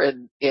here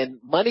and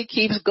money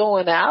keeps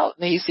going out.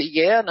 And he said,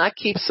 yeah, and I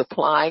keep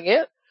supplying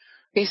it.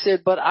 He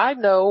said, but I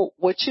know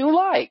what you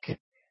like.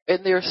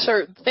 And there are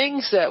certain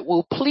things that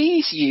will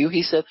please you.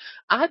 He said,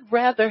 I'd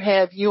rather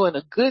have you in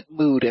a good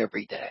mood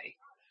every day.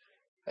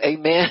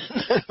 Amen.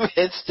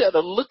 Instead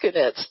of looking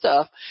at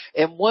stuff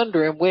and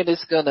wondering when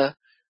it's going to,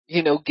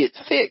 get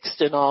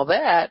fixed and all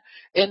that.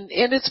 And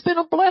it's been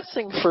a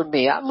blessing for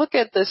me. I look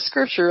at the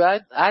scripture.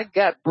 I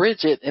got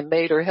Bridget and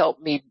made her help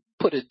me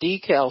put a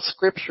decal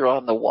scripture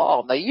on the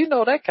wall.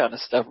 Now, that kind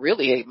of stuff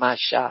really ain't my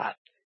shot.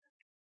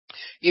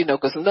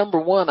 Because number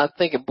one, I'm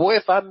thinking, boy,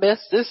 if I mess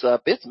this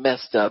up, it's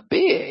messed up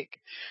big.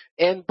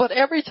 But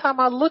every time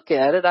I look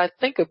at it, I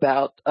think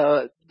about,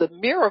 the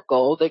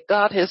miracle that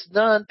God has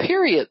done,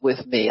 period,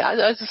 with me.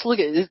 I just look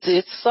at it.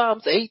 It's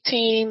Psalms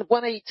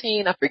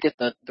 118, I forget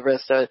the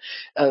rest of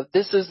it.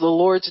 This is the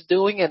Lord's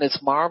doing and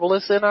it's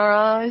marvelous in our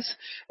eyes.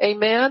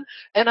 Amen.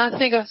 And I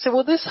said,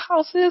 well, this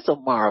house is a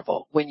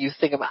marvel when you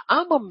think about it.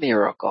 I'm a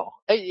miracle.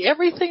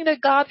 Everything that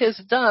God has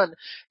done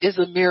is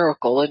a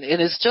miracle and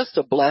it's just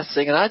a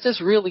blessing. And I just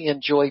really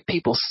enjoy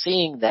people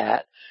seeing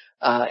that.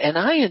 And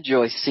I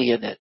enjoy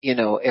seeing it,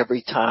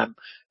 every time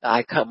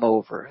I come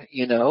over,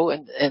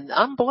 and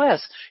I'm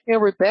blessed.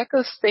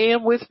 Rebecca's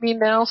staying with me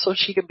now so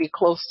she can be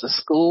close to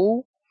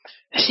school.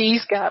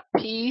 She's got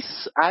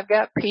peace. I've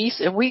got peace,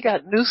 and we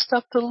got new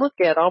stuff to look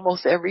at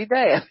almost every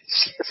day.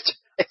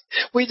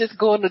 We just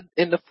go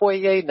in the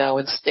foyer now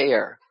and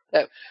stare.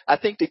 I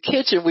think the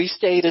kitchen, we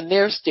stayed in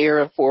there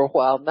staring for a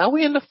while. Now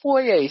we're in the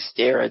foyer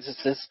staring.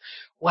 It's just,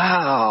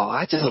 wow,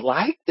 I just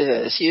like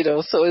this,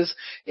 so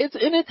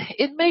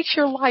it makes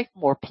your life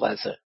more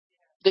pleasant.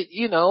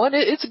 And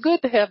it's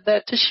good to have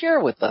that to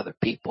share with other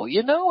people,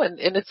 and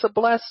it's a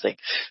blessing.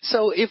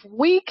 So if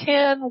we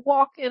can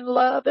walk in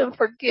love and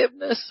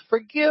forgiveness,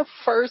 forgive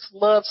first,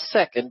 love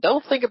second.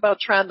 Don't think about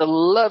trying to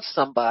love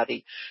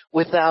somebody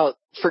without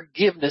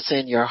forgiveness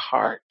in your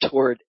heart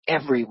toward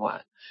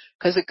everyone.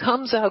 Because it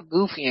comes out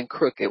goofy and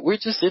crooked. We're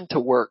just into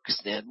works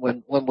then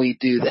when we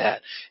do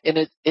that. And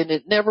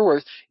it never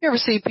works. You ever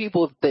see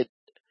people that,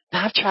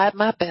 I've tried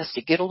my best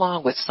to get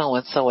along with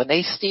so-and-so and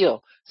they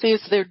still, see,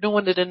 they're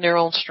doing it in their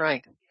own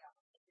strength.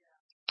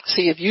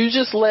 See, if you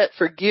just let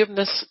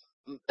forgiveness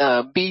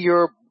be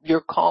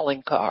your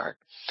calling card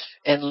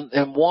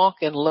and walk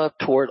in love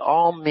toward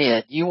all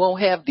men, you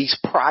won't have these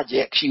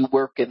projects you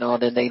working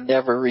on and they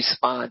never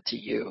respond to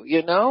you,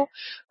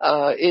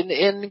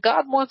 and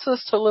God wants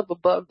us to live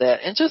above that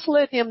and just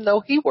let him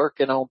know he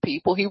working on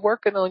people. He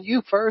working on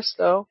you first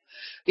though.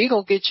 He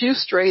gonna get you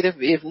straight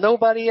if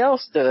nobody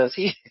else does.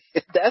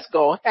 That's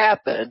gonna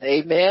happen.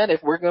 Amen.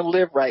 If we're gonna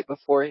live right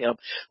before him.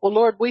 Well,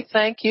 Lord, we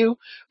thank you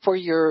for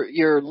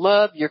your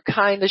love, your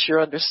kindness,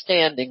 your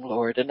understanding,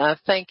 Lord. And I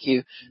thank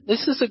you.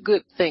 This is a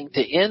good thing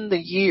to end the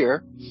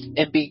year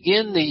and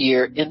begin the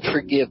year in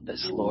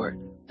forgiveness, Lord.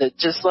 That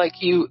just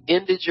like you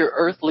ended your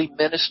earthly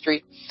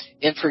ministry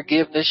in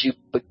forgiveness, you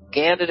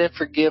began it in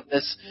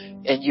forgiveness,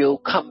 and you'll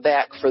come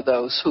back for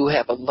those who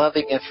have a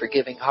loving and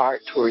forgiving heart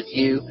toward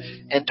you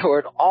and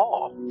toward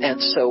all. And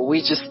so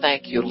we just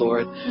thank you,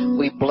 Lord.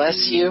 We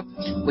bless you.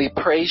 We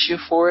praise you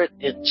for it.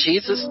 In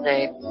Jesus'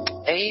 name,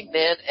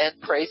 amen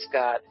and praise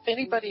God. If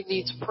anybody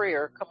needs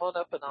prayer, come on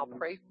up and I'll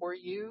pray for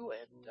you.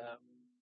 And